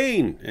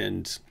Spain.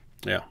 And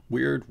yeah,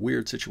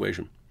 weird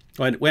situation.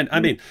 When I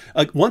mean,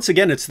 once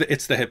again, it's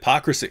the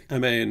hypocrisy. I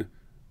mean,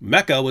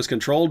 Mecca was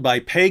controlled by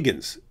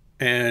pagans,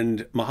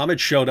 and Muhammad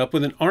showed up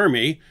with an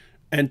army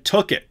and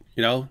took it.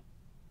 You know,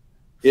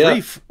 yeah.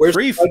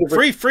 free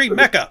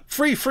Mecca,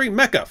 free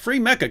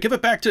Mecca. Give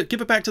it back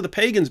to the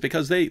pagans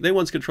because they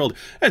once controlled it.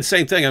 And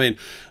same thing. I mean,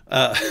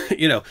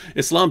 you know,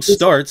 Islam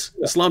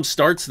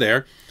starts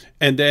there,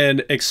 and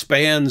then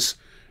expands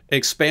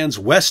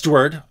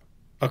westward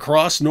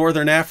across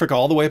northern Africa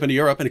all the way up into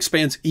Europe, and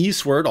expands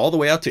eastward all the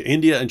way out to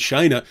India and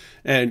China.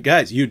 And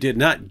guys, you did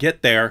not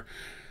get there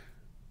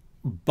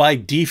by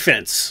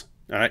defense.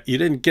 All right, you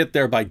didn't get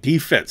there by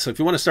defense. So if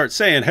you want to start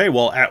saying, hey,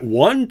 well, at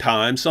one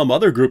time some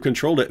other group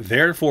controlled it,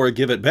 therefore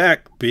give it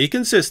back, be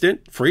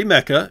consistent, free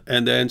Mecca,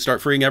 and then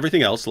start freeing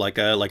everything else like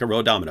a row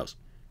of dominoes.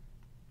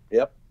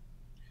 Yep.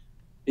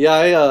 Yeah,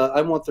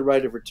 I want the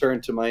right of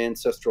return to my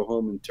ancestral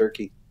home in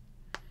Turkey.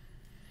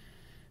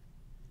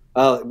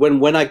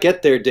 When I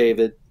get there,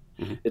 David,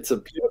 it's a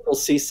beautiful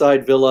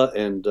seaside villa,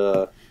 and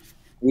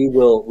we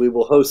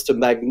will host a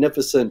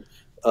magnificent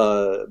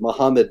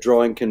Muhammad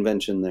drawing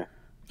convention there.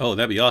 Oh,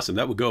 that'd be awesome.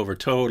 That would go over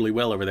totally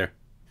well over there.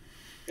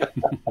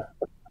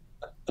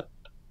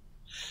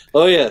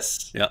 Oh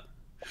yes. Yeah.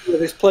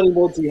 There's plenty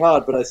more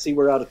Jihad, but I see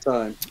we're out of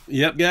time.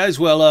 Yep, guys.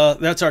 Well,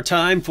 that's our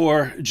time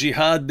for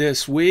Jihad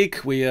this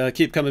week. We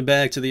keep coming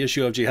back to the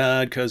issue of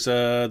Jihad because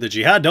the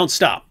Jihad don't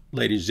stop.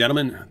 Ladies and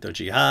gentlemen, the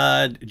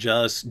Jihad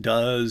just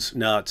does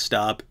not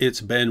stop. It's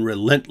been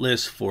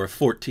relentless for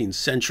 14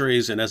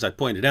 centuries. And as I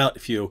pointed out,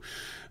 if you,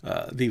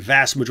 the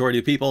vast majority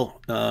of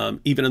people,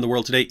 even in the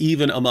world today,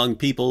 even among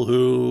people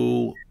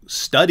who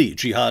study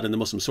Jihad in the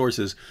Muslim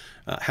sources,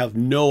 have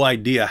no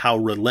idea how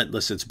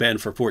relentless it's been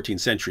for 14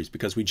 centuries,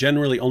 because we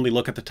generally only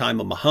look at the time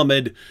of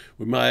Muhammad.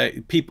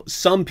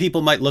 Some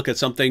people might look at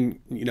something,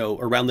 you know,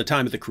 around the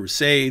time of the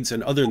Crusades,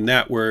 and other than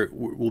that,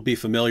 we'll be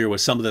familiar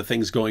with some of the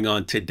things going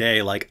on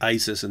today, like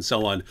ISIS and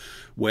so on.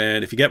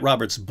 When, if you get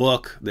Robert's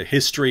book, The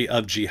History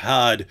of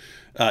Jihad,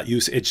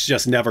 it's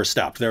just never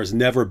stopped. There's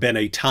never been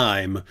a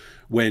time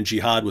when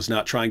Jihad was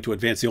not trying to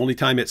advance. The only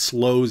time it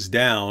slows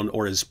down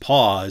or is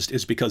paused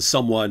is because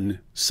someone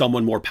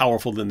more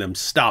powerful than them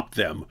stopped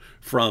them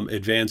from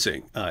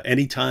advancing.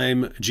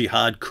 Anytime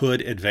Jihad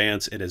could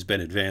advance, it has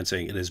been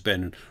advancing. It has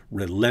been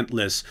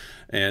relentless.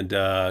 And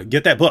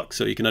get that book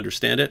so you can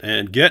understand it,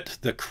 and get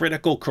the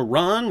Critical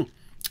Quran.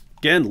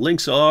 Again,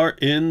 links are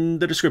in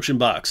the description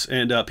box.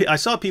 And I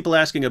saw people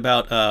asking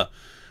about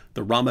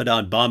the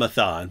Ramadan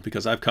Bombathon,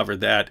 because I've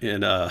covered that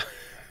in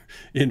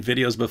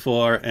videos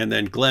before. And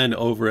then Glenn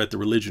over at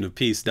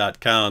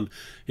thereligionofpeace.com,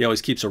 he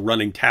always keeps a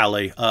running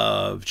tally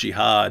of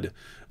Jihad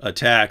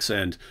attacks,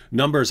 and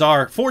numbers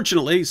are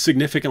fortunately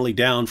significantly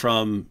down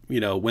from, you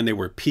know, when they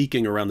were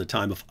peaking around the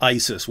time of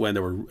ISIS, when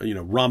there were, you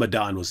know,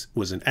 Ramadan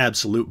was an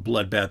absolute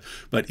bloodbath.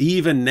 But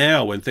even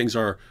now, when things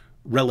are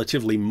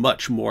relatively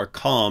much more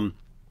calm,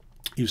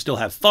 you still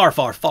have far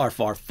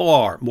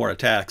more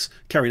attacks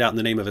carried out in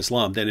the name of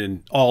Islam than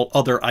in all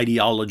other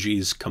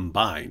ideologies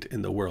combined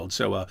in the world.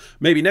 So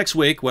maybe next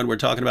week, when we're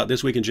talking about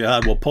This Week in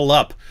Jihad, we'll pull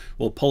up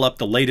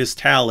the latest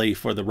tally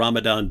for the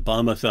Ramadan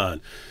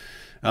Bombathon.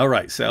 All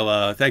right,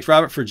 so thanks,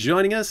 Robert, for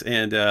joining us,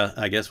 and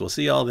I guess we'll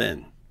see y'all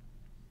then.